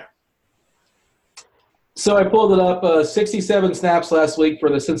DK? Yeah. So I pulled it up. 67 snaps last week for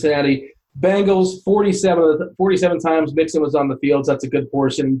the Cincinnati Bengals. 47 times Mixon was on the field. So that's a good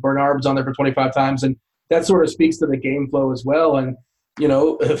portion. Bernard was on there for 25 times. And that sort of speaks to the game flow as well. And,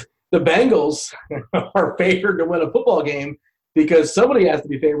 if the Bengals are favored to win a football game, because somebody has to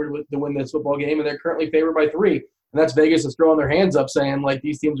be favored to win this football game, and they're currently favored by 3. And that's Vegas is throwing their hands up saying, like,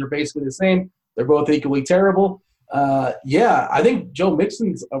 these teams are basically the same. They're both equally terrible. I think Joe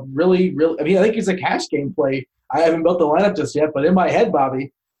Mixon's a really – I think he's a cash game play. I haven't built the lineup just yet, but in my head,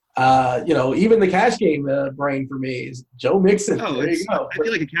 Bobby, even the cash game brain for me is Joe Mixon. Oh, there you go. I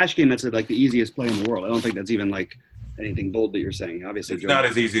feel like a cash game, that's like the easiest play in the world. I don't think that's even like anything bold that you're saying. Obviously, it's not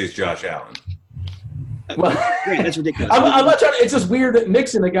as easy as Josh Allen. Well, that's ridiculous. I'm not trying to – it's just weird that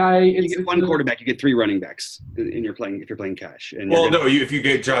Mixon, a guy – you get 1 quarterback, you get 3 running backs if you're playing cash. And if you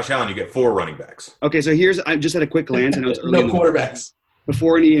get Josh Allen, you get 4 running backs. Okay, so I just had a quick glance. I know it's early no quarterbacks.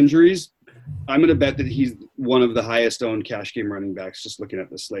 Before any injuries, I'm going to bet that he's one of the highest owned cash game running backs, just looking at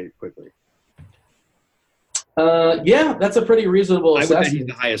the slate quickly. That's a pretty reasonable assessment. I would bet he's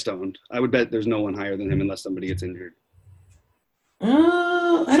the highest owned. I would bet there's no one higher than him unless somebody gets injured.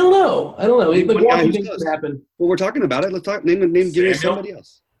 I don't know. What do you think could happen? Well, we're talking about it. Let's talk. Give me somebody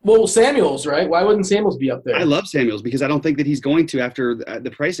else. Well, Samuels, right? Why wouldn't Samuels be up there? I love Samuels because I don't think that he's going to after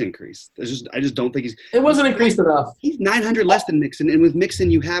the price increase. I just don't think he's. It wasn't increased enough. He's 900 less than Mixon, and with Mixon,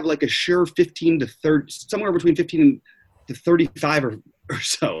 you have like a sure 15 to 30, somewhere between 15 to 35 or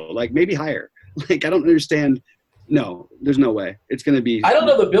so, like maybe higher. Like I don't understand. No, there's no way it's going to be. I don't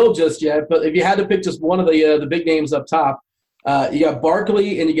know the build just yet, but if you had to pick just one of the big names up top. You got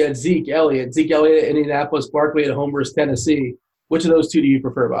Barkley and you got Zeke Elliott. Zeke Elliott at Indianapolis, Barkley at home versus Tennessee. Which of those two do you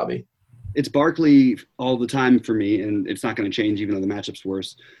prefer, Bobby? It's Barkley all the time for me, and it's not going to change even though the matchup's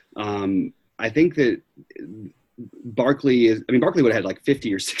worse. I think that Barkley would have had like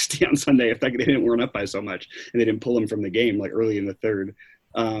 50 or 60 on Sunday if they didn't run up by so much and they didn't pull him from the game like early in the third.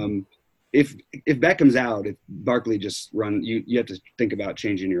 If Beckham's out, if Barkley just run, you have to think about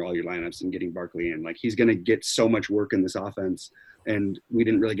changing all your lineups and getting Barkley in. Like he's going to get so much work in this offense, and we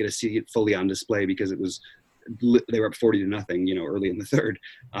didn't really get to see it fully on display because they were up 40-0, early in the third.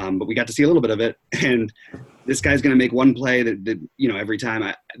 But we got to see a little bit of it, and this guy's going to make one play that every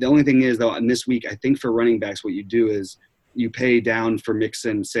time. The only thing is though, in this week, I think for running backs, what you do is you pay down for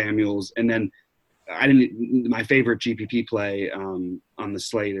Mixon, Samuels, and then. My favorite GPP play on the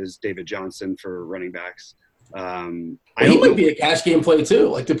slate is David Johnson for running backs. He might be a cash game play too,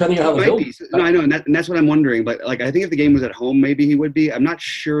 like depending on how the build. No, I know, and that's what I'm wondering. But like, I think if the game was at home, maybe he would be. I'm not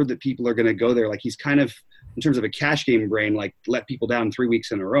sure that people are going to go there. Like he's kind of, in terms of a cash game brain, like let people down 3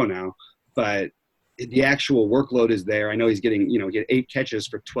 weeks in a row now. But the actual workload is there. I know he's getting, get 8 catches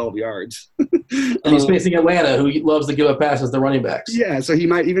for 12 yards. And he's facing Atlanta, who loves to give up passes to running backs. Yeah, so he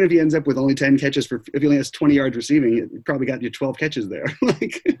might, even if he ends up with only 10 catches if he only has 20 yards receiving, it probably got you 12 catches there.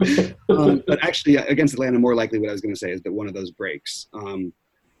 But actually, against Atlanta, more likely what I was going to say is that one of those breaks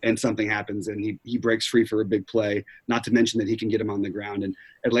and something happens and he breaks free for a big play, not to mention that he can get him on the ground. And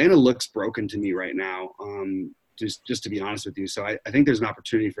Atlanta looks broken to me right now, just to be honest with you. So I think there's an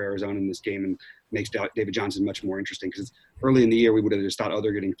opportunity for Arizona in this game and makes David Johnson much more interesting because early in the year we would have just thought,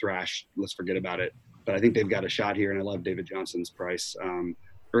 they're getting thrashed. Let's forget about it. But I think they've got a shot here, and I love David Johnson's price.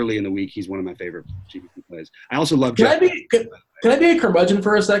 Early in the week, he's one of my favorite GPP plays. I also love Can I be a curmudgeon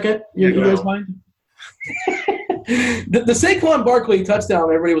for a second? You guys mind? the Saquon Barkley touchdown,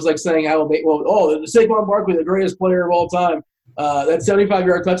 everybody was like saying, the Saquon Barkley, the greatest player of all time. That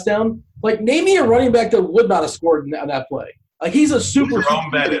 75-yard touchdown. Like, name me a running back that would not have scored on that play. Like, he's a super. Jerome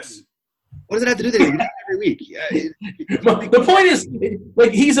Bettis. What does it have to do with it every week? The point is,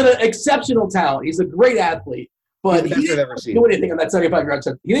 like, he's an exceptional talent. He's a great athlete, but he didn't do anything on that 75-yard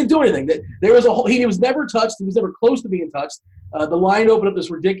touchdown. He didn't do anything. There was he was never touched. He was never close to being touched. The line opened up this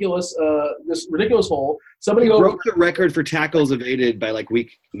ridiculous hole. Somebody broke the record for tackles evaded by like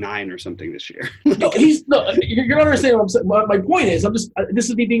week 9 or something this year. You're not understanding what I'm saying. My point is, this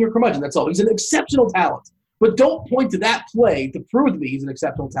is me being a curmudgeon. That's all. He's an exceptional talent. But don't point to that play to prove to me he's an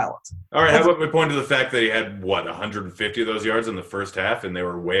exceptional talent. All right, how about we point to the fact that he had, 150 of those yards in the first half, and they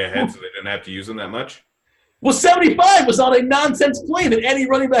were way ahead, so they didn't have to use them that much? Well, 75 was on a nonsense play that any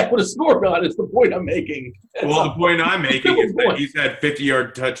running back would have scored on, is the point I'm making. Well, the point I'm making is that he's had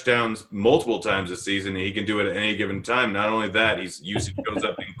 50-yard touchdowns multiple times this season, and he can do it at any given time. Not only that, his usage goes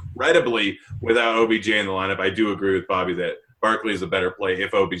up incredibly without OBJ in the lineup. I do agree with Bobby that Barkley is a better play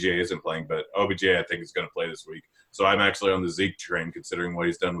if OBJ isn't playing, but OBJ I think is going to play this week. So I'm actually on the Zeke train considering what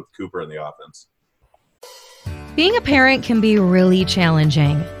he's done with Cooper in the offense. Being a parent can be really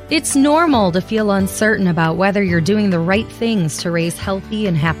challenging. It's normal to feel uncertain about whether you're doing the right things to raise healthy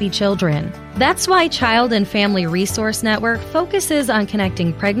and happy children. That's why Child and Family Resource Network focuses on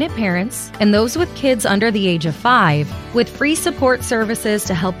connecting pregnant parents and those with kids under the age of 5 with free support services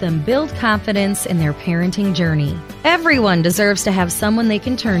to help them build confidence in their parenting journey. Everyone deserves to have someone they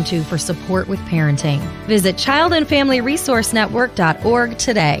can turn to for support with parenting. Visit childandfamilyresourcenetwork.org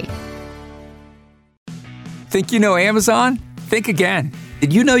today. Think you know Amazon? Think again.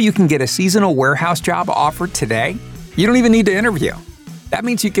 Did you know you can get a seasonal warehouse job offered today? You don't even need to interview. That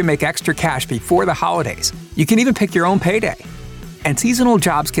means you can make extra cash before the holidays. You can even pick your own payday. And seasonal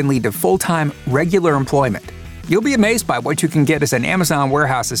jobs can lead to full-time, regular employment. You'll be amazed by what you can get as an Amazon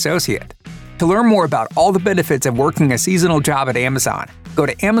warehouse associate. To learn more about all the benefits of working a seasonal job at Amazon, go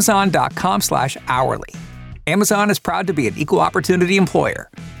to amazon.com/hourly. Amazon is proud to be an equal opportunity employer.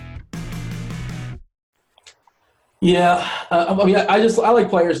 Yeah, I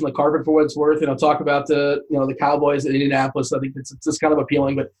like players in the carpet for what it's worth. Talk about the Cowboys in Indianapolis. I think it's just kind of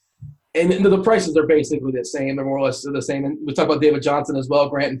appealing, but the prices are basically the same. They're more or less the same. And we talk about David Johnson as well,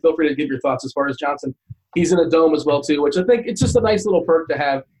 Grant, and feel free to give your thoughts as far as Johnson. He's in a dome as well too, which I think it's just a nice little perk to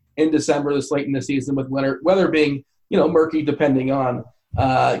have in December, this late in the season, with weather being murky depending on.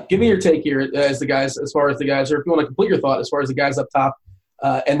 Give me your take here as far as the guys, or if you want to complete your thought as far as the guys up top,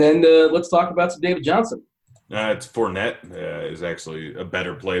 and then let's talk about some David Johnson. It's Fournette is actually a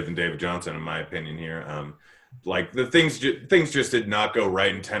better play than David Johnson, in my opinion here. The things just did not go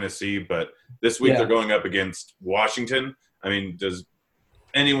right in Tennessee, but this week they're going up against Washington. I mean, does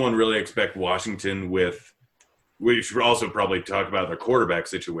anyone really expect Washington with – we should also probably talk about their quarterback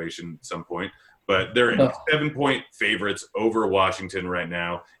situation at some point, but they're 7-point favorites over Washington right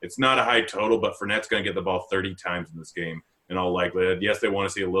now. It's not a high total, but Fournette's going to get the ball 30 times in this game. In all likelihood. Yes, they want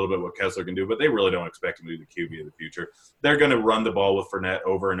to see a little bit what Kessler can do, but they really don't expect him to be the QB of the future. They're going to run the ball with Fournette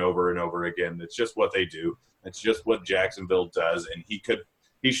over and over and over again. It's just what they do. It's just what Jacksonville does, and he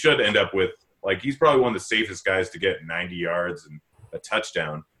should end up with, he's probably one of the safest guys to get 90 yards and a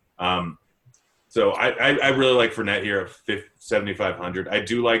touchdown. So I really like Fournette here at 7,500. I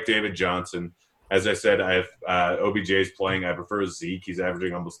do like David Johnson. As I said, I have OBJ's playing. I prefer Zeke. He's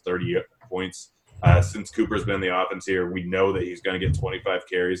averaging almost 30 points. Since Cooper's been in the offense here, we know that he's going to get 25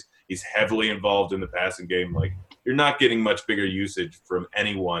 carries. He's heavily involved in the passing game. You're not getting much bigger usage from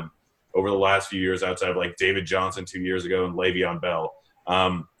anyone over the last few years outside of David Johnson 2 years ago and Le'Veon Bell.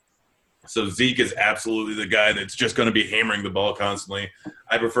 So Zeke is absolutely the guy that's just going to be hammering the ball constantly.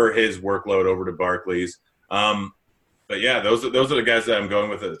 I prefer his workload over to Barkley's. But yeah, those are the guys that I'm going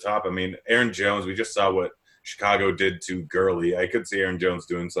with at the top. I mean, Aaron Jones, we just saw what Chicago did to Gurley. I could see Aaron Jones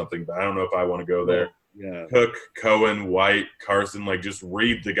doing something, but I don't know if I want to go there. Yeah. Cook, Cohen, White, Carson, just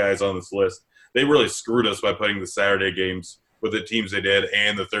read the guys on this list. They really screwed us by putting the Saturday games with the teams they did,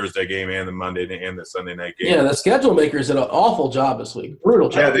 and the Thursday game, and the Monday and the Sunday night game. Yeah, the schedule makers did an awful job this week. Brutal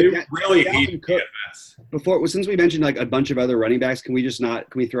job. Yeah, they really hate DFS. Since we mentioned a bunch of other running backs, can we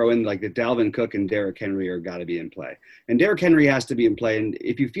throw in the Dalvin Cook and Derrick Henry are got to be in play, and Derrick Henry has to be in play. And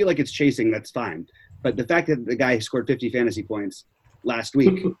if you feel like it's chasing, that's fine. But the fact that the guy scored 50 fantasy points last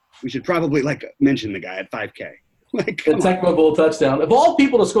week, we should probably mention the guy at 5K. The Tecmo Bowl touchdown. Of all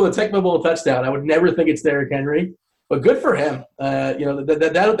people to score the Tecmo Bowl touchdown, I would never think it's Derrick Henry. But good for him.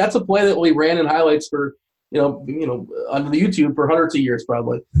 That's a play that we ran in highlights for on the YouTube for hundreds of years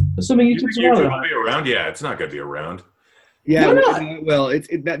probably. Assuming YouTube's around. Will be around? Yeah, it's not going to be around. Yeah, well,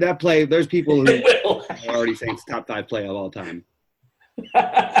 that play. There's people who are already saying it's top 5 play of all time.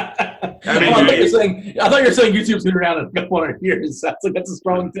 I thought you were saying YouTube's been around in a couple hundred years. That's a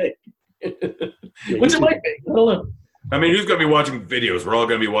strong take. Which it might be. I don't know. I mean, who's going to be watching videos? We're all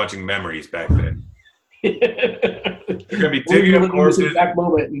going to be watching memories back then. They're going to be digging up corpses,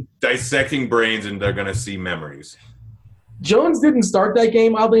 dissecting brains, and they're going to see memories. Jones didn't start that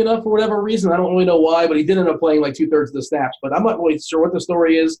game, oddly enough, for whatever reason. I don't really know why, but he did end up playing like 2/3 of the snaps. But I'm not really sure what the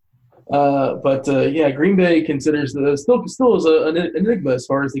story is. Green Bay considers still is an enigma as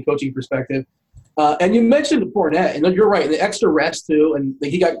far as the coaching perspective. And you mentioned Fournette, and you're right, the extra rest too, and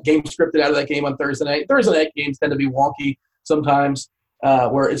he got game scripted out of that game on Thursday night. Thursday night games tend to be wonky sometimes,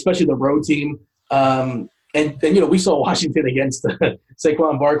 where especially the road team. We saw Washington against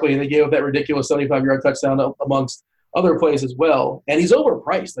Saquon Barkley, and they gave up that ridiculous 75-yard touchdown amongst other plays as well. And he's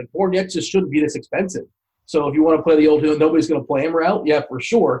overpriced. Like, Fournette just shouldn't be this expensive. So if you want to play the old nobody's going to play him route, yeah, for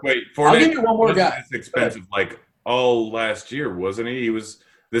sure. Wait, Fournette, I'll give you one more guy. This expensive like all last year, wasn't he? He was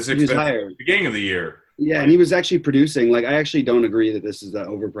this expensive at the beginning of the year. Yeah, and he was actually producing. Like, I actually don't agree that this is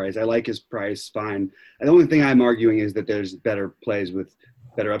overpriced. I like his price, fine. The only thing I'm arguing is that there's better plays with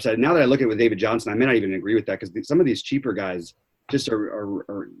better upside. Now that I look at it with David Johnson, I may not even agree with that because some of these cheaper guys just are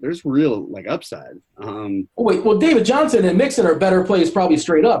there's real like upside. David Johnson and Mixon are better plays probably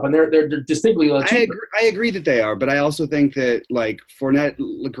straight up, and they're distinctly cheaper. I agree that they are, but I also think that like Fournette,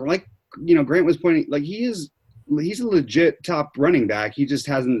 Grant was pointing, like he's a legit top running back. He just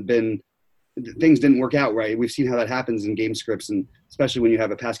hasn't been. Things didn't work out right. We've seen how that happens in game scripts, and especially when you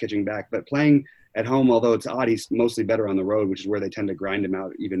have a pass catching back. But playing at home, although it's odd, he's mostly better on the road, which is where they tend to grind him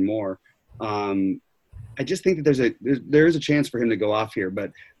out even more. I just think that there is a chance for him to go off here,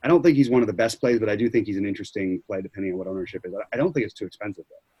 but I don't think he's one of the best plays, but I do think he's an interesting play depending on what ownership is. I don't think it's too expensive,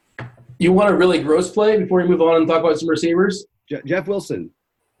 though. You want a really gross play before we move on and talk about some receivers? Jeff Wilson.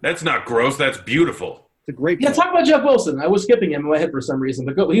 That's not gross. That's beautiful. It's a great play. Yeah, talk about Jeff Wilson. I was skipping him in my head for some reason,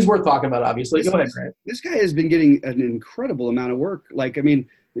 but he's worth talking about, obviously. Go ahead, Grant. This guy has been getting an incredible amount of work. Like, I mean,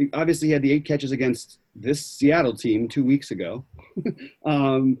 obviously he had the 8 catches against this Seattle team 2 weeks ago.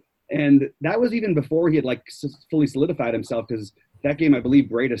 And that was even before he had like fully solidified himself, because that game, I believe,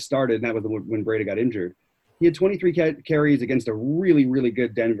 Breda started, and that was when Breda got injured. He had 23 carries against a really, really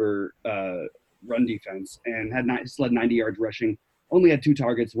good Denver run defense, and still had 90 yards rushing. Only had 2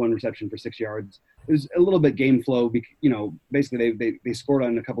 targets, 1 reception for 6 yards. It was a little bit game flow. Basically they scored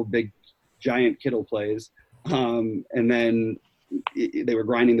on a couple big, giant Kittle plays, and then they were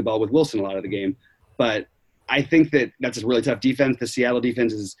grinding the ball with Wilson a lot of the game. But I think that's a really tough defense. The Seattle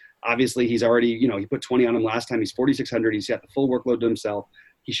defense is obviously he's already, he put 20 on him last time. He's 4,600. He's got the full workload to himself.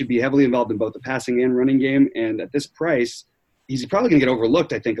 He should be heavily involved in both the passing and running game. And at this price, he's probably going to get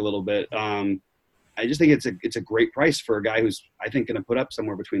overlooked, I think, a little bit. I just think it's a great price for a guy who's, I think, going to put up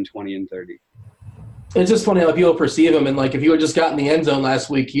somewhere between 20 and 30. It's just funny how people perceive him. And, like, if he would just gotten the end zone last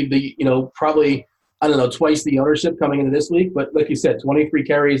week, he'd be, probably, I don't know, twice the ownership coming into this week. But like you said, 23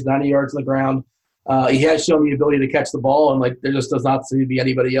 carries, 90 yards on the ground. He has shown the ability to catch the ball, and like there just does not seem to be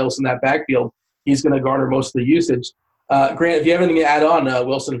anybody else in that backfield. He's going to garner most of the usage. Grant, if you have anything to add on,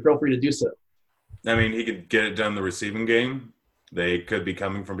 Wilson, feel free to do so. I mean, he could get it done in the receiving game. They could be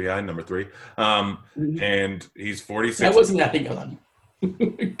coming from behind, number 3. And he's 46. I wasn't adding on.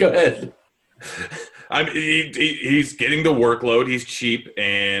 Go ahead. I mean, he's getting the workload. He's cheap,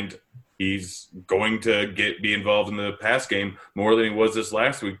 and he's going to be involved in the pass game more than he was this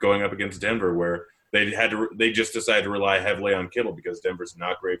last week going up against Denver, where they just decided to rely heavily on Kittle because Denver's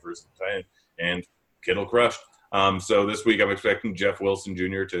not great versus the tight end, and Kittle crushed. So this week I'm expecting Jeff Wilson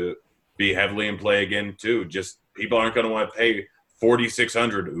Jr. to be heavily in play again too. Just people aren't going to want to pay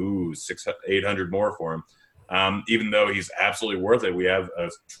 $4,600, $800 more for him. Even though he's absolutely worth it, we have a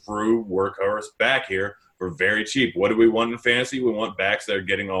true workhorse back here for very cheap. What do we want in fantasy? We want backs that are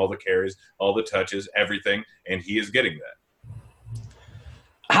getting all the carries, all the touches, everything, and he is getting that.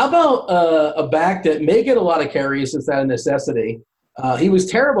 How about a back that may get a lot of carries since that's a necessity? He was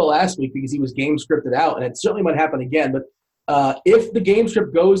terrible last week because he was game scripted out, and it certainly might happen again. But if the game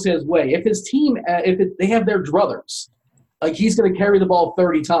script goes his way, if his team, they have their druthers, like he's going to carry the ball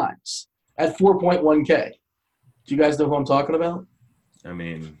 30 times at 4.1K. Do you guys know who I'm talking about? I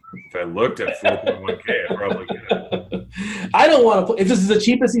mean, if I looked at 4.1K, I'd probably get it. I don't want to play. If this is the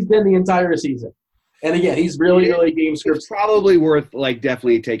cheapest he's been the entire season. And again, he's really game scripts. It's probably worth like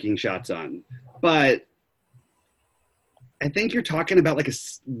definitely taking shots on. But I think you're talking about like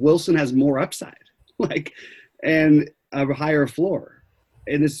Wilson has more upside, and a higher floor.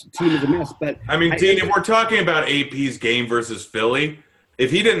 And this team is a mess. But I mean, Dean, if we're talking about AP's game versus Philly, if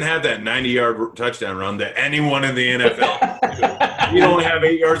he didn't have that 90-yard touchdown run that anyone in the NFL he'd only have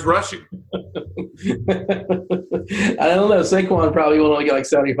 8 yards rushing. I don't know. Saquon probably will only get like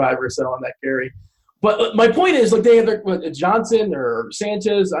 75 or so on that carry. But my point is, like, they have their Johnson or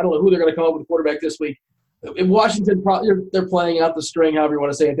Sanchez. I don't know who they're going to come up with quarterback this week. in Washington, they're playing out the string, however you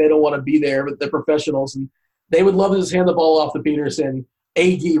want to say it. They don't want to be there, but they're professionals, and they would love to just hand the ball off to Peterson,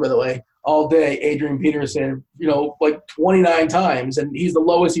 AD, by the way, all day, Adrian Peterson, like 29 times, and he's the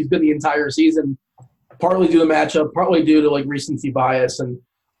lowest he's been the entire season, partly due to matchup, partly due to, like, recency bias. And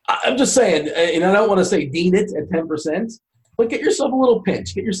I'm just saying, and I don't want to say dean it at 10%, but get yourself a little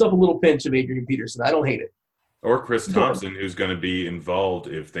pinch. Get yourself a little pinch of Adrian Peterson. I don't hate it. Or Chris Thompson, who's going to be involved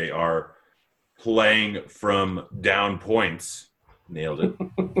if they are playing from down points. Nailed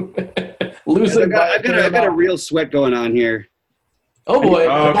it. Losing. I've got a real sweat going on here. Oh boy,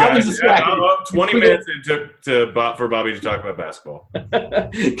 oh, Bobby's okay. distracted. 20 minutes it took for Bobby to talk about basketball.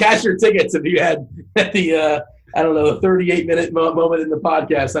 Cash your tickets if you had at the I don't know, the 38-minute moment in the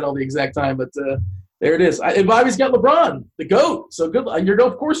podcast. I don't know the exact time, but there it is. And Bobby's got LeBron, the GOAT. So good.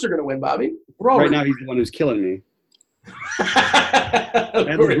 Of course you're going to win, Bobby. Right now he's the one who's killing me. I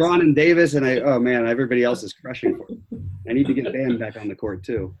had LeBron and Davis, and everybody else is crushing for him. I need to get Bam back on the court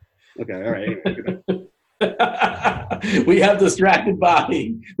too. Okay, all right. Anyway, we have distracted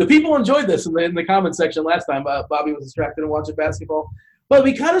Bobby. The people enjoyed this in the comment section last time. Bobby was distracted and watching basketball, but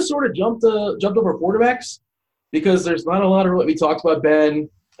we kind of sort of jumped over quarterbacks because there's not a lot of what we talked about. Ben,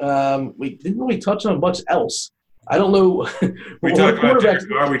 we didn't really touch on much else. I don't know. We talked about Derek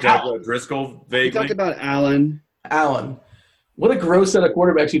Carr. We talked about Driscoll vaguely. We talked about Allen. What a gross set of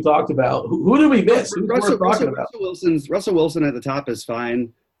quarterbacks you talked about. Who did we miss? Russell Wilson at the top is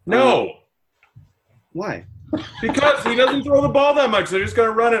fine. No. Why? Because he doesn't throw the ball that much. They're just going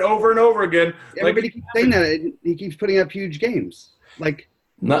to run it over and over again. Everybody keeps saying that. He keeps putting up huge games. Like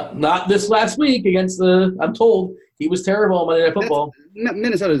not this last week against I'm told he was terrible on Monday Night Football.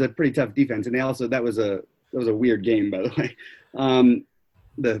 Minnesota's a pretty tough defense, and that was a weird game, by the way.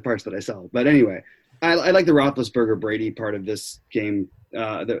 The parts that I saw, but anyway, I like the Roethlisberger Brady part of this game.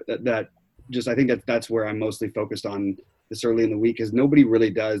 I think that's where I'm mostly focused on this early in the week, because nobody really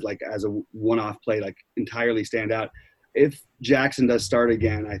does, like, as a one-off play, like, entirely stand out. If Jackson does start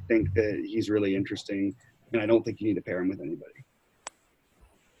again, I think that he's really interesting, and I don't think you need to pair him with anybody.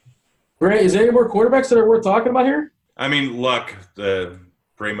 Ray, is there any more quarterbacks that are worth talking about here? I mean, Luck,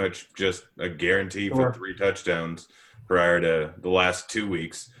 pretty much just a guarantee for 3 touchdowns prior to the last 2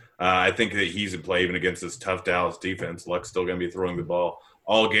 weeks. I think that he's in play even against this tough Dallas defense. Luck's still going to be throwing the ball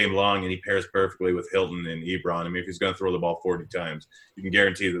all game long, and he pairs perfectly with Hilton and Ebron. I mean, if he's going to throw the ball 40 times, you can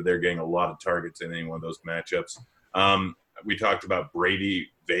guarantee that they're getting a lot of targets in any one of those matchups. We talked about Brady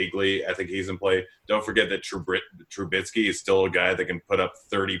vaguely. I think he's in play. Don't forget that Trubisky is still a guy that can put up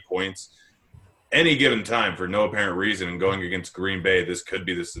 30 points any given time for no apparent reason. And going against Green Bay, this could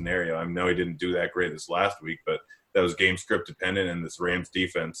be the scenario. I know he didn't do that great this last week, but that was game script dependent, and this Rams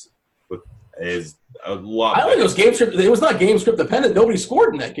defense is a lot. I don't think it was game script. It was not game script dependent. Nobody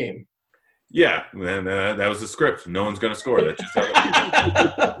scored in that game. Yeah, and that was the script. No one's going to score. That's just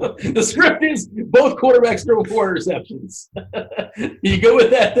how the script is both quarterbacks throw 4 interceptions. You go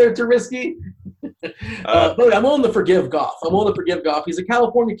with that there, Trubisky? But I'm willing to forgive Goff. He's a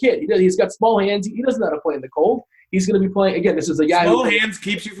California kid. He's got small hands. He doesn't know how to play in the cold. He's going to be playing – again, this is a guy Small hands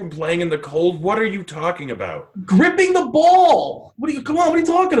keeps you from playing in the cold? What are you talking about? Gripping the ball. Come on, what are you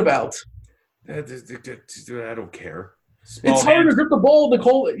talking about? I don't care. It's hard to grip the ball in the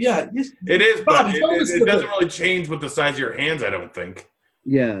cold. Yeah. It is, but it doesn't really change with the size of your hands, I don't think.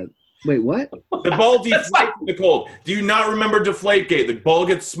 Yeah. Wait, what? The ball deflates in the cold. Do you not remember Deflategate? The ball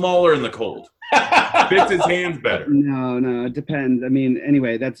gets smaller in the cold. Fits his hands better. No, it depends. I mean,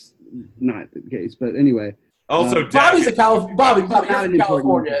 anyway, that's not the case. But anyway. Also, Bobby's a Bobby, you're from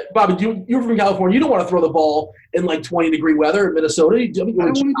California. Bobby, you're from California. You don't want to throw the ball in like 20-degree weather in Minnesota. I don't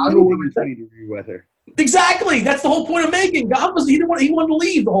want to do it in 20-degree weather. Exactly. That's the whole point of making. God was he wanted to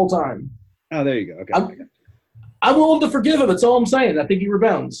leave the whole time. Oh, there you go. Okay. I'm willing to forgive him. That's all I'm saying. I think he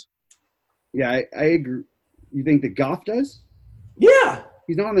rebounds. Yeah, I agree. You think that Goff does? Yeah.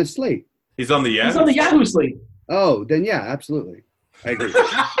 He's not on the slate. He's on the Yahoo. He's on the Yahoo slate. Oh, then yeah, absolutely. I agree.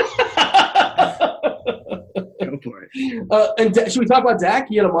 Go for it. And should we talk about Dak?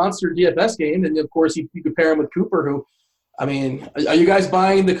 He had a monster DFS game, and of course, you could pair him with Cooper, who, I mean, are you guys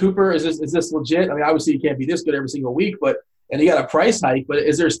buying the Cooper? Is this legit? I mean, obviously, he can't be this good every single week, and he got a price hike, but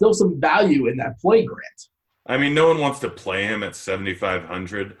is there still some value in that play, Grant? I mean, no one wants to play him at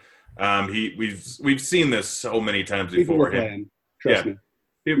 7,500. We've seen this so many times before. Trust me.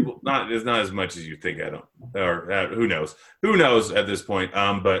 People it's not as much as you think. Who knows? Who knows at this point?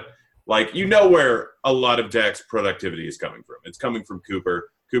 But like, where a lot of Dak's productivity is coming from. It's coming from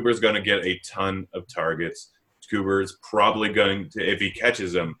Cooper. Cooper's going to get a ton of targets. Cooper's probably going to, if he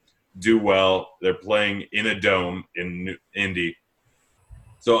catches them, do well. They're playing in a dome in Indy.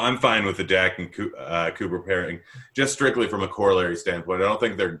 So I'm fine with the Dak and Cooper pairing, just strictly from a corollary standpoint. I don't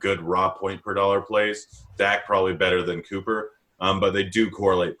think they're good raw point per dollar plays. Dak probably better than Cooper, but they do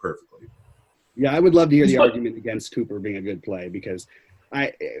correlate perfectly. Yeah, I would love to hear the argument against Cooper being a good play because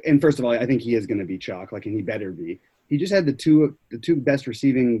first of all, I think he is going to be chalk, and he better be. He just had the two best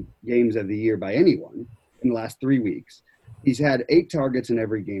receiving games of the year by anyone in the last 3 weeks. He's had 8 targets in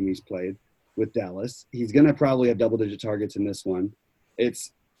every game he's played with Dallas. He's going to probably have double-digit targets in this one.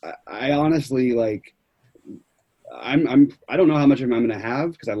 I honestly I don't know how much of him I'm going to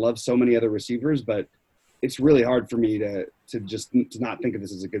have because I love so many other receivers, but it's really hard for me to not think of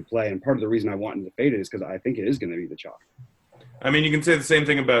this as a good play. And part of the reason I wanted to fade it is because I think it is going to be the chalk. I mean, you can say the same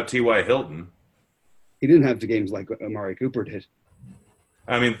thing about T.Y. Hilton. He didn't have the games like Amari Cooper did.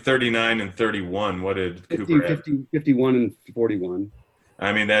 I mean, 39 and 31. What did Cooper have? 51 and 41.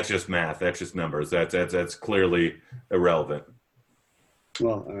 I mean, that's just math. That's just numbers. That's clearly irrelevant.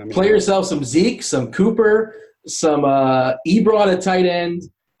 Well, play yourself some Zeke, some Cooper, some Ebron at tight end.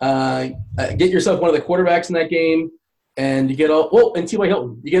 Get yourself one of the quarterbacks in that game, and you get and T.Y.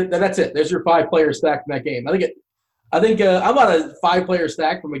 Hilton. You get that's it. There's your 5-player stack in that game. I think I'm on a 5-player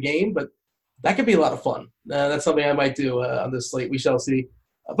stack from a game, but that could be a lot of fun. That's something I might do on this slate. We shall see.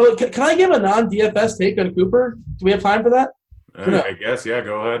 But can I give a non-DFS take on Cooper? Do we have time for that? I guess, yeah.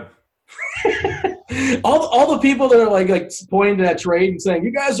 Go ahead. all the people that are like pointing to that trade and saying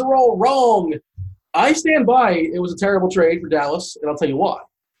you guys are all wrong. I stand by. It was a terrible trade for Dallas, and I'll tell you why.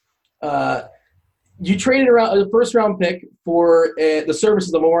 You traded around a first-round pick for the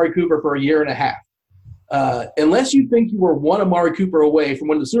services of Amari Cooper for a year and a half. Unless you think you were one Amari Cooper away from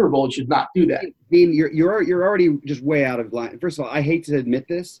winning the Super Bowl, you should not do that. Dean, you're already just way out of line. First of all, I hate to admit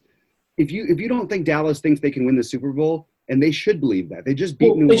this. If you don't think Dallas thinks they can win the Super Bowl, and they should believe that. They just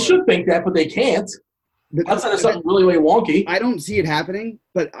beat New Orleans. They should think that, but they can't. Outside of something really, really wonky. I don't see it happening,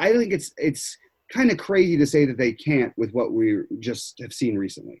 but I think it's kind of crazy to say that they can't with what we just have seen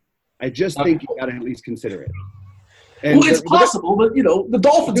recently. I just think you got to at least consider it. And well, it's possible, but the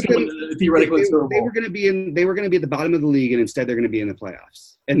Dolphins can win theoretically. They were going to be at the bottom of the league, and instead they're going to be in the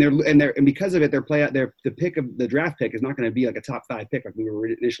playoffs. And because of it, the draft pick is not going to be like a top 5 pick like we were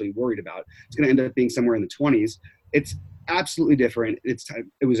initially worried about. It's going to end up being somewhere in the 20s. It's absolutely different.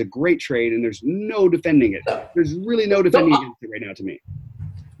 It was a great trade, and there's no defending it. There's really no defending against it right now to me.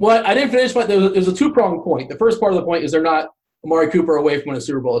 Well, I didn't finish, but there's a 2-pronged point. The first part of the point is they're not Amari Cooper away from winning a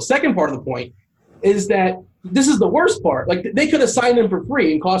Super Bowl. The second part of the point is that this is the worst part. Like, they could have signed him for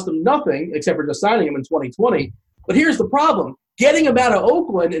free and cost them nothing except for just signing him in 2020. But here's the problem. Getting him out of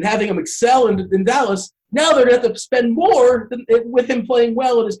Oakland and having him excel in Dallas, now they're going to have to spend more with him playing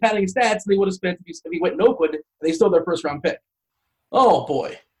well and his padding stats than they would have spent if he went in Oakland and they stole their first-round pick. Oh,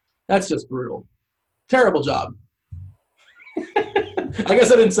 boy. That's just brutal. Terrible job. I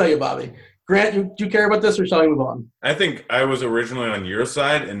guess I didn't tell you, Bobby. Grant, do you care about this, or shall I move on? I think I was originally on your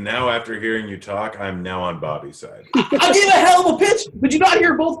side, and now after hearing you talk, I'm now on Bobby's side. I gave a hell of a pitch. Did you not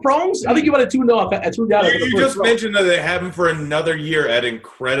hear both prongs? I think you might have tuned out. You just mentioned that they have him for another year at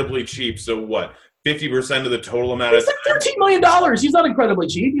incredibly cheap. So what? 50% of the total amount of $13 million. He's not incredibly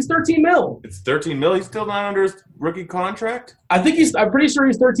cheap. He's $13 million. It's $13 million. He's still not under his rookie contract. I'm pretty sure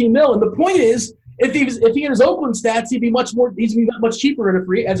he's $13 million. And the point is, if he had his Oakland stats, he'd be much cheaper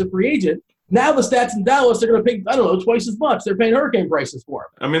as a free agent. Now the stats in Dallas, they're going to pay, twice as much. They're paying hurricane prices for him.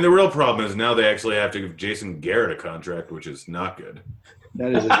 I mean, the real problem is now they actually have to give Jason Garrett a contract, which is not good.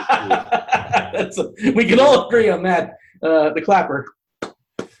 That is we can all agree on that. The clapper.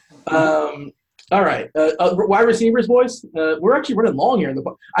 All right. Wide receivers, boys. We're actually running long here.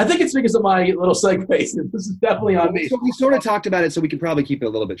 I think it's because of my little segue. This is definitely on me. So we sort of talked about it, so we can probably keep it a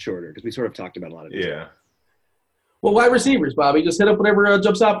little bit shorter because we sort of talked about a lot of it. Yeah. Well, wide receivers, Bobby. Just hit up whatever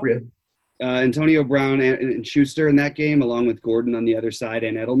jumps out for you. Antonio Brown and Schuster in that game, along with Gordon on the other side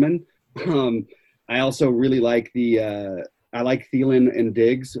and Edelman. I also really like I like Thielen and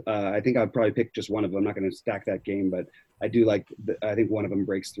Diggs. I think I'd probably pick just one of them. I'm not going to stack that game, but I do like I think one of them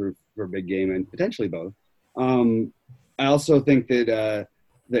breaks through for a big game, and potentially both. I also think that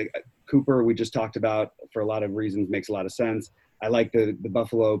Cooper, we just talked about for a lot of reasons, makes a lot of sense. I like the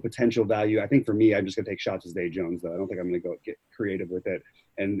Buffalo potential value. I think for me, I'm just going to take shots at Zay Jones, though. I don't think I'm going to go get creative with it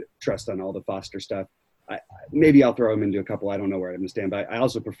and trust on all the Foster stuff. Maybe I'll throw him into a couple. I don't know where I'm going to stand, but I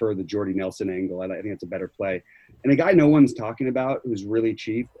also prefer the Jordy Nelson angle. I think it's a better play. And a guy no one's talking about who's really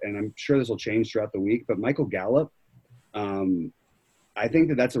cheap, and I'm sure this will change throughout the week, but Michael Gallup, I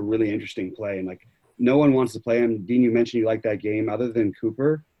think that's a really interesting play. And, no one wants to play him. Dean, you mentioned you like that game. Other than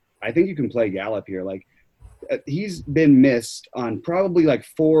Cooper, I think you can play Gallup here. He's been missed on probably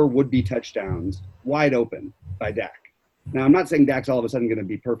 4 would-be touchdowns wide open by Dak. Now, I'm not saying Dak's all of a sudden going to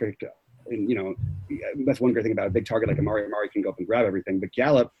be perfect. And, that's one great thing about a big target like Amari. Amari can go up and grab everything. But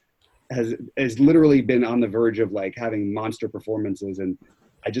Gallup has literally been on the verge of like having monster performances. And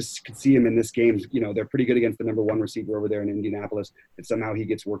I just could see him in this game. They're pretty good against the number one receiver over there in Indianapolis. And somehow he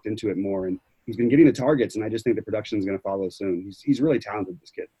gets worked into it more. And he's been getting the targets. And I just think the production is going to follow soon. He's really talented,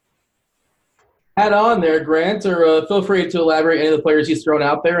 this kid. Add on there, Grant, or feel free to elaborate any of the players he's thrown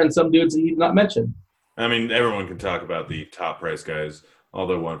out there and some dudes that he's not mentioned. I mean, everyone can talk about the top price guys all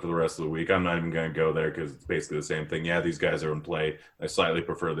they want for the rest of the week. I'm not even going to go there because it's basically the same thing. Yeah, these guys are in play. I slightly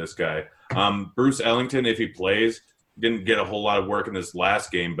prefer this guy. Bruce Ellington, if he plays, didn't get a whole lot of work in this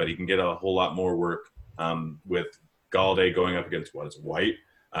last game, but he can get a whole lot more work with Galladay going up against White.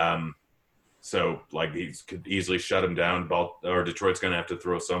 So, he could easily shut him down. Or Detroit's going to have to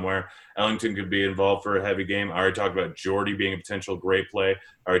throw somewhere. Ellington could be involved for a heavy game. I already talked about Jordy being a potential great play.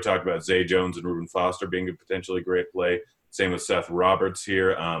 I already talked about Zay Jones and Reuben Foster being a potentially great play. Same with Seth Roberts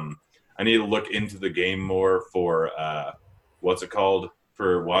here. I need to look into the game more for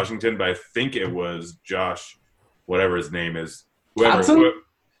for Washington, but I think it was Josh, whatever his name is. Whoever's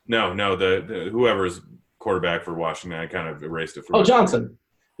quarterback for Washington. I kind of erased it. Johnson.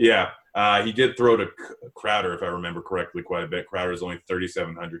 Yeah. He did throw to Crowder, if I remember correctly, quite a bit. Crowder is only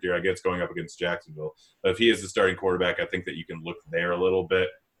 3,700 here. I guess going up against Jacksonville. But if he is the starting quarterback, I think that you can look there a little bit.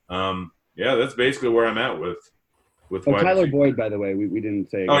 That's basically where I'm at with Tyler Boyd, by the way, we didn't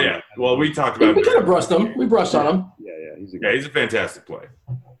say. Oh, yeah. Well, we talked about we kind of brushed him. We brushed on him. Yeah, he's a fantastic play.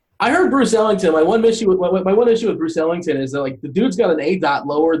 I heard Bruce Ellington. My one issue with Bruce Ellington is that the dude's got an A.dot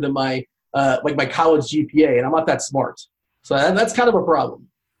lower than my my college GPA, and I'm not that smart. So that's kind of a problem.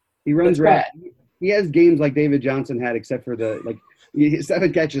 He runs red. He has games like David Johnson had, except for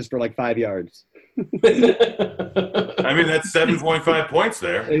 7 catches for 5 yards. I mean, that's 7.5 points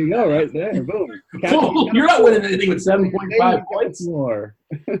there. There you go, right there. Boom. You're not winning anything with 7.5 points. More.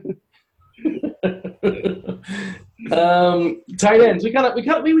 Tight ends. We kind of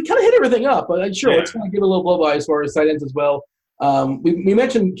hit everything up, but sure, let's kind of give a little blow by as far as tight ends as well. We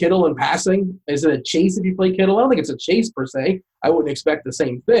mentioned Kittle in passing. Is it a chase if you play Kittle? I don't think it's a chase per se. I wouldn't expect the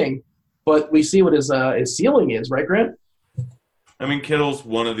same thing, but we see what his ceiling is, right, Grant? I mean, Kittle's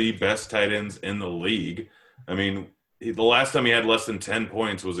one of the best tight ends in the league. I mean, the last time he had less than 10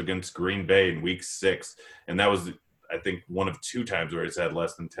 points was against Green Bay in Week 6, and that was, I think, one of 2 times where he's had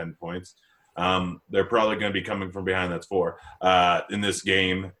less than 10 points. They're probably going to be coming from behind. That's 4 in this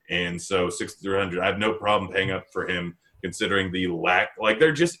game, and so 6,300. I have no problem paying up for him, considering the lack.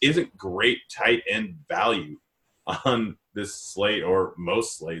 There just isn't great tight end value on this slate or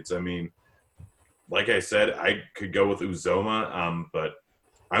most slates. I mean, like I said, I could go with Uzoma, but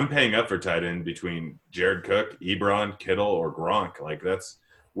I'm paying up for tight end between Jared Cook, Ebron, Kittle, or Gronk. That's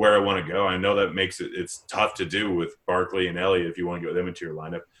where I want to go. I know that makes it's tough to do with Barkley and Elliott if you want to get them into your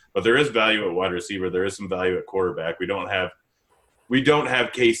lineup, but there is value at wide receiver. There is some value at quarterback. We don't have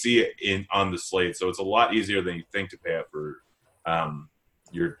KC on the slate, so it's a lot easier than you think to pay up for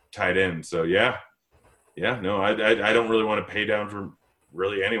your tight end. So I don't really want to pay down for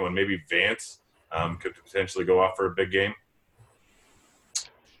really anyone. Maybe Vance could potentially go off for a big game.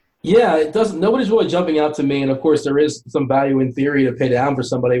 Yeah, it doesn't. Nobody's really jumping out to me, and of course there is some value in theory to pay down for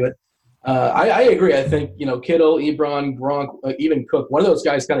somebody. But I agree. I think Kittle, Ebron, Gronk, even Cook. One of those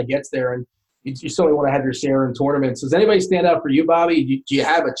guys kind of gets there, and you certainly want to have your share in tournaments. Does anybody stand out for you, Bobby? Do you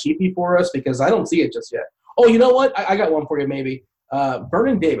have a cheapie for us? Because I don't see it just yet. Oh, you know what? I got one for you maybe.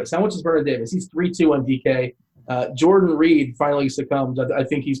 Vernon Davis. How much is Vernon Davis? He's 3-2 on DK. Jordan Reed finally succumbed. I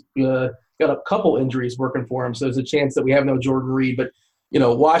think he's got a couple injuries working for him, so there's a chance that we have no Jordan Reed. But,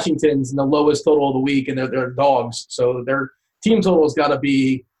 Washington's in the lowest total of the week, and they're dogs. So their team total has got to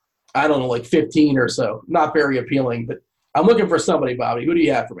be, 15 or so. Not very appealing. But I'm looking for somebody, Bobby. Who do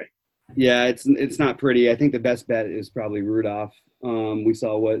you have for me? Yeah, it's not pretty. I think the best bet is probably Rudolph. We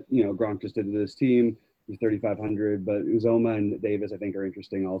saw what Gronk just did to this team. He's 3,500, but Uzoma and Davis I think are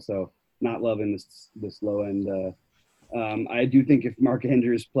interesting also. Not loving this low end. I do think if Mark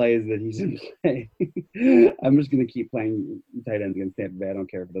Andrews plays that he's in play. I'm just going to keep playing tight ends against Tampa Bay. I don't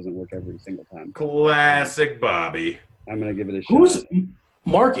care if it doesn't work every single time. Classic Bobby. I'm going to give it a shot. Who's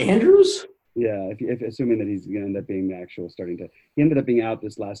Mark Andrews? Yeah, if assuming that he's going to end up being the actual starting he ended up being out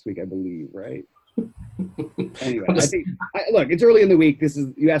this last week, I believe, right? Anyway, look, it's early in the week.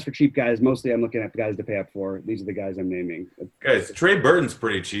 You asked for cheap guys. Mostly I'm looking at the guys to pay up for. These are the guys I'm naming. Guys, Trey Burton's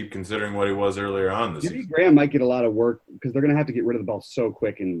pretty cheap considering what he was earlier on this season. Jimmy Graham might get a lot of work because they're going to have to get rid of the ball so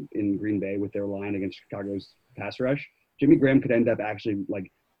quick in Green Bay with their line against Chicago's pass rush. Jimmy Graham could end up actually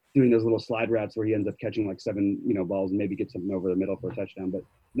doing those little slide routes where he ends up catching 7 balls and maybe get something over the middle for a touchdown, but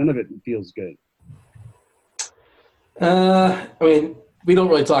none of it feels good. I mean, we don't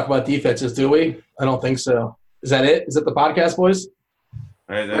really talk about defenses, do we? I don't think so. Is that it? Is it the podcast, boys?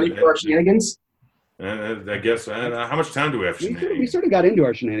 Ready for our shenanigans? I guess. How much time do we have? We sort of got into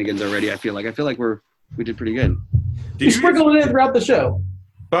our shenanigans already. I feel like we did pretty good. You sprinkled it in throughout the show.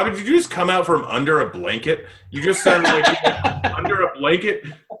 Bobby, did you just come out from under a blanket? You just sounded like you went under a blanket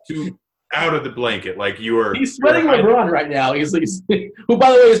to out of the blanket, like you were. He's sweating LeBron right now. He's who,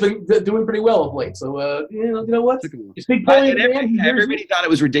 by the way, has been doing pretty well of late. So you know what? You speak poorly. Everybody thought it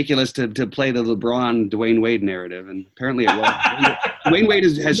was ridiculous to play the LeBron Dwayne Wade narrative, and apparently it was. Dwayne Wade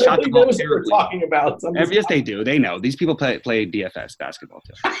has shot the ball terribly. Talking about yes, they do. They know these people play DFS basketball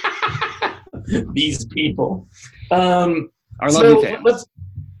too. These people. Our lovely fans.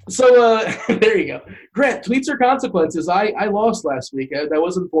 So there you go. Grant, tweets or consequences. I lost last week. That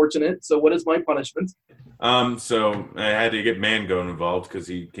was unfortunate. So what is my punishment? So I had to get Mango involved because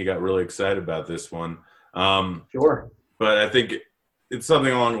he got really excited about this one. Sure. But I think it's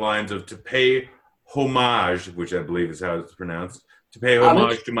something along the lines of to pay homage, which I believe is how it's pronounced, to pay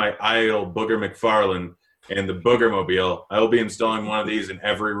homage to my idol, Booger McFarland, and the Boogermobile. I will be installing one of these in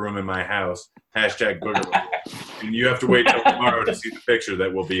every room in my house. #Boogermobile. And you have to wait till tomorrow to see the picture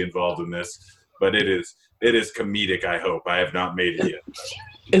that will be involved in this. But it is comedic, I hope. I have not made it yet.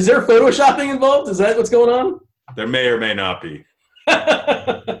 Is there photoshopping involved? Is that what's going on? There may or may not be.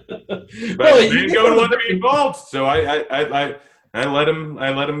 But Well, Mango wanted to be involved, so I let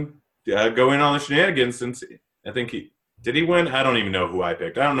him go in on the shenanigans since I think did he win? I don't even know who I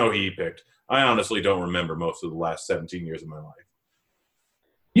picked. I don't know who he picked. I honestly don't remember most of the last 17 years of my life.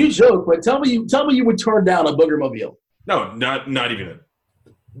 You joke, but tell me you would turn down a Boogermobile. No, not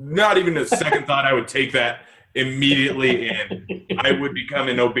even a second thought. I would take that immediately, and I would become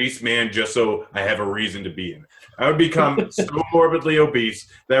an obese man just so I have a reason to be in it. I would become so morbidly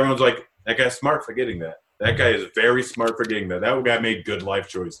obese that everyone's like, that guy's smart for getting that. That guy is very smart for getting that. That guy made good life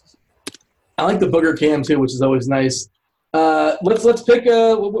choices. I like the Booger Cam too, which is always nice. Let's pick.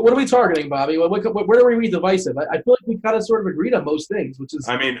 What are we targeting, Bobby? Where do we read divisive? I feel like we kind of sort of agreed on most things, which is.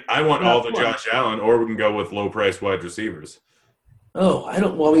 I mean, I want all the Josh Allen, or we can go with low-priced wide receivers. Oh, I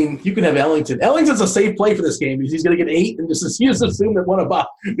don't. Well, I mean, you can have Ellington. Ellington's a safe play for this game because he's going to get 8, and just assume that one of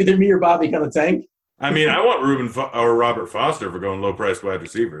either me or Bobby kind of tank. I mean, I want Robert Foster for going low-priced wide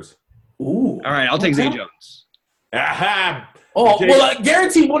receivers. Ooh. All right, I'll take Zay Jones. Aha! Oh, well, I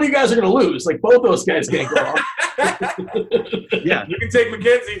guarantee one of you guys are going to lose. Like, both those guys can't go off. Yeah. You can take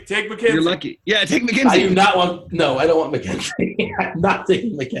McKenzie. Take McKenzie. You're lucky. Yeah, take McKenzie. I do not want – no, I don't want McKenzie. I'm not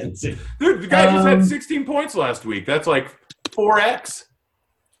taking McKenzie. Dude, the guy just had 16 points last week. That's like 4X.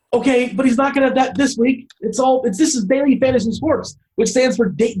 Okay, but he's not going to have that this week. This is Daily Fantasy Sports, which stands for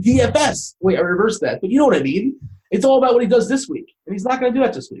DFS. Wait, I reversed that. But you know what I mean. It's all about what he does this week. And he's not going to do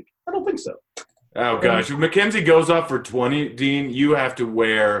that this week. I don't think so. Oh, gosh. If McKenzie goes off for 20, Dean, you have to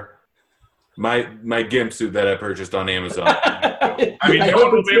wear my GIMP suit that I purchased on Amazon. I mean, no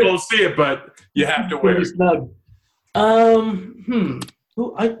one will be able to see it, but you have to wear it. Snug. I'm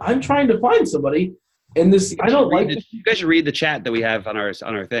trying to find somebody. And this, I don't like. You guys should read the chat that we have on our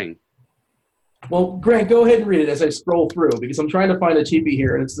thing. Well, Grant, go ahead and read it as I scroll through because I'm trying to find a cheapie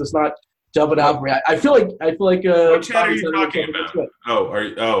here, and it's just not jumping out for me. I feel like. What chat are you talking about?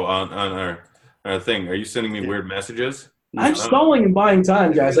 On our thing. Are you sending me weird messages? I'm stalling and buying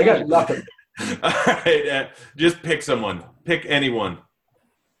time, guys. I got nothing. All right, just pick someone. Pick anyone.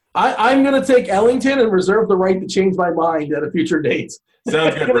 I'm going to take Ellington and reserve the right to change my mind at a future date.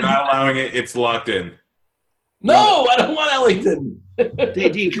 Sounds good. We're not allowing it. It's locked in. No, I don't want Ellington.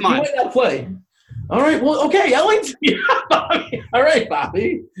 Dean, come on. You might not play. All right. Well, okay, Ellington. Bobby. All right,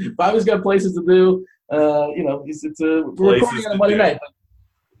 Bobby. Bobby's got places to do. We're recording on a Monday night.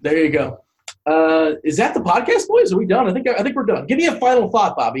 There you go. Is that the podcast, boys? Are we done? I think we're done. Give me a final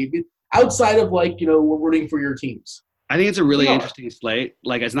thought, Bobby. Outside of we're rooting for your teams. I think it's a really interesting slate.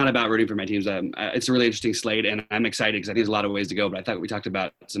 Like, it's not about rooting for my teams. It's a really interesting slate, and I'm excited because I think there's a lot of ways to go. But I thought we talked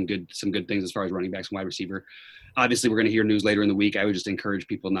about some good things as far as running backs and wide receiver. Obviously, we're going to hear news later in the week. I would just encourage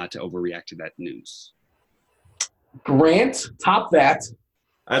people not to overreact to that news. Grant, top that.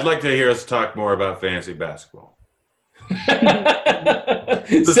 I'd like to hear us talk more about fantasy basketball.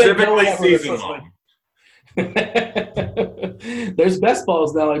 Specifically season long. There's best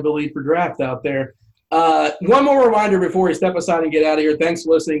balls now, I believe, for draft out there. One more reminder before we step aside and get out of here. Thanks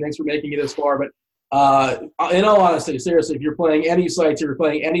for listening. Thanks for making it this far. But in all honesty, seriously, if you're playing any sites, if you're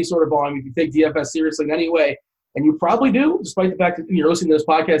playing any sort of volume, if you take DFS seriously in any way, and you probably do, despite the fact that you're listening to this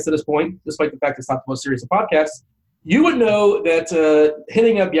podcast at this point, despite the fact it's not the most serious of podcasts, you would know that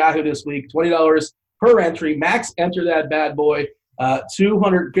hitting up Yahoo this week, $20 per entry, max enter that bad boy.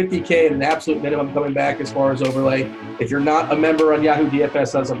 $250K at an absolute minimum coming back as far as overlay. If you're not a member on Yahoo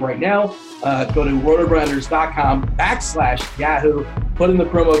DFS as of right now, go to rotogrinders.com/Yahoo. Put in the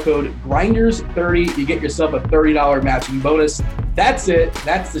promo code Grinders30. You get yourself a $30 matching bonus. That's it.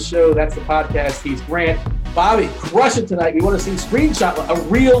 That's the show. That's the podcast. He's Grant. Bobby, crush it tonight. We want to see a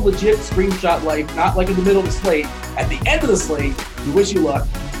real legit screenshot life, not like in the middle of the slate. At the end of the slate, we wish you luck.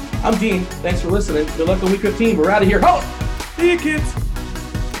 I'm Dean. Thanks for listening. Good luck on week 15. We're out of here. Ho! See you, kids.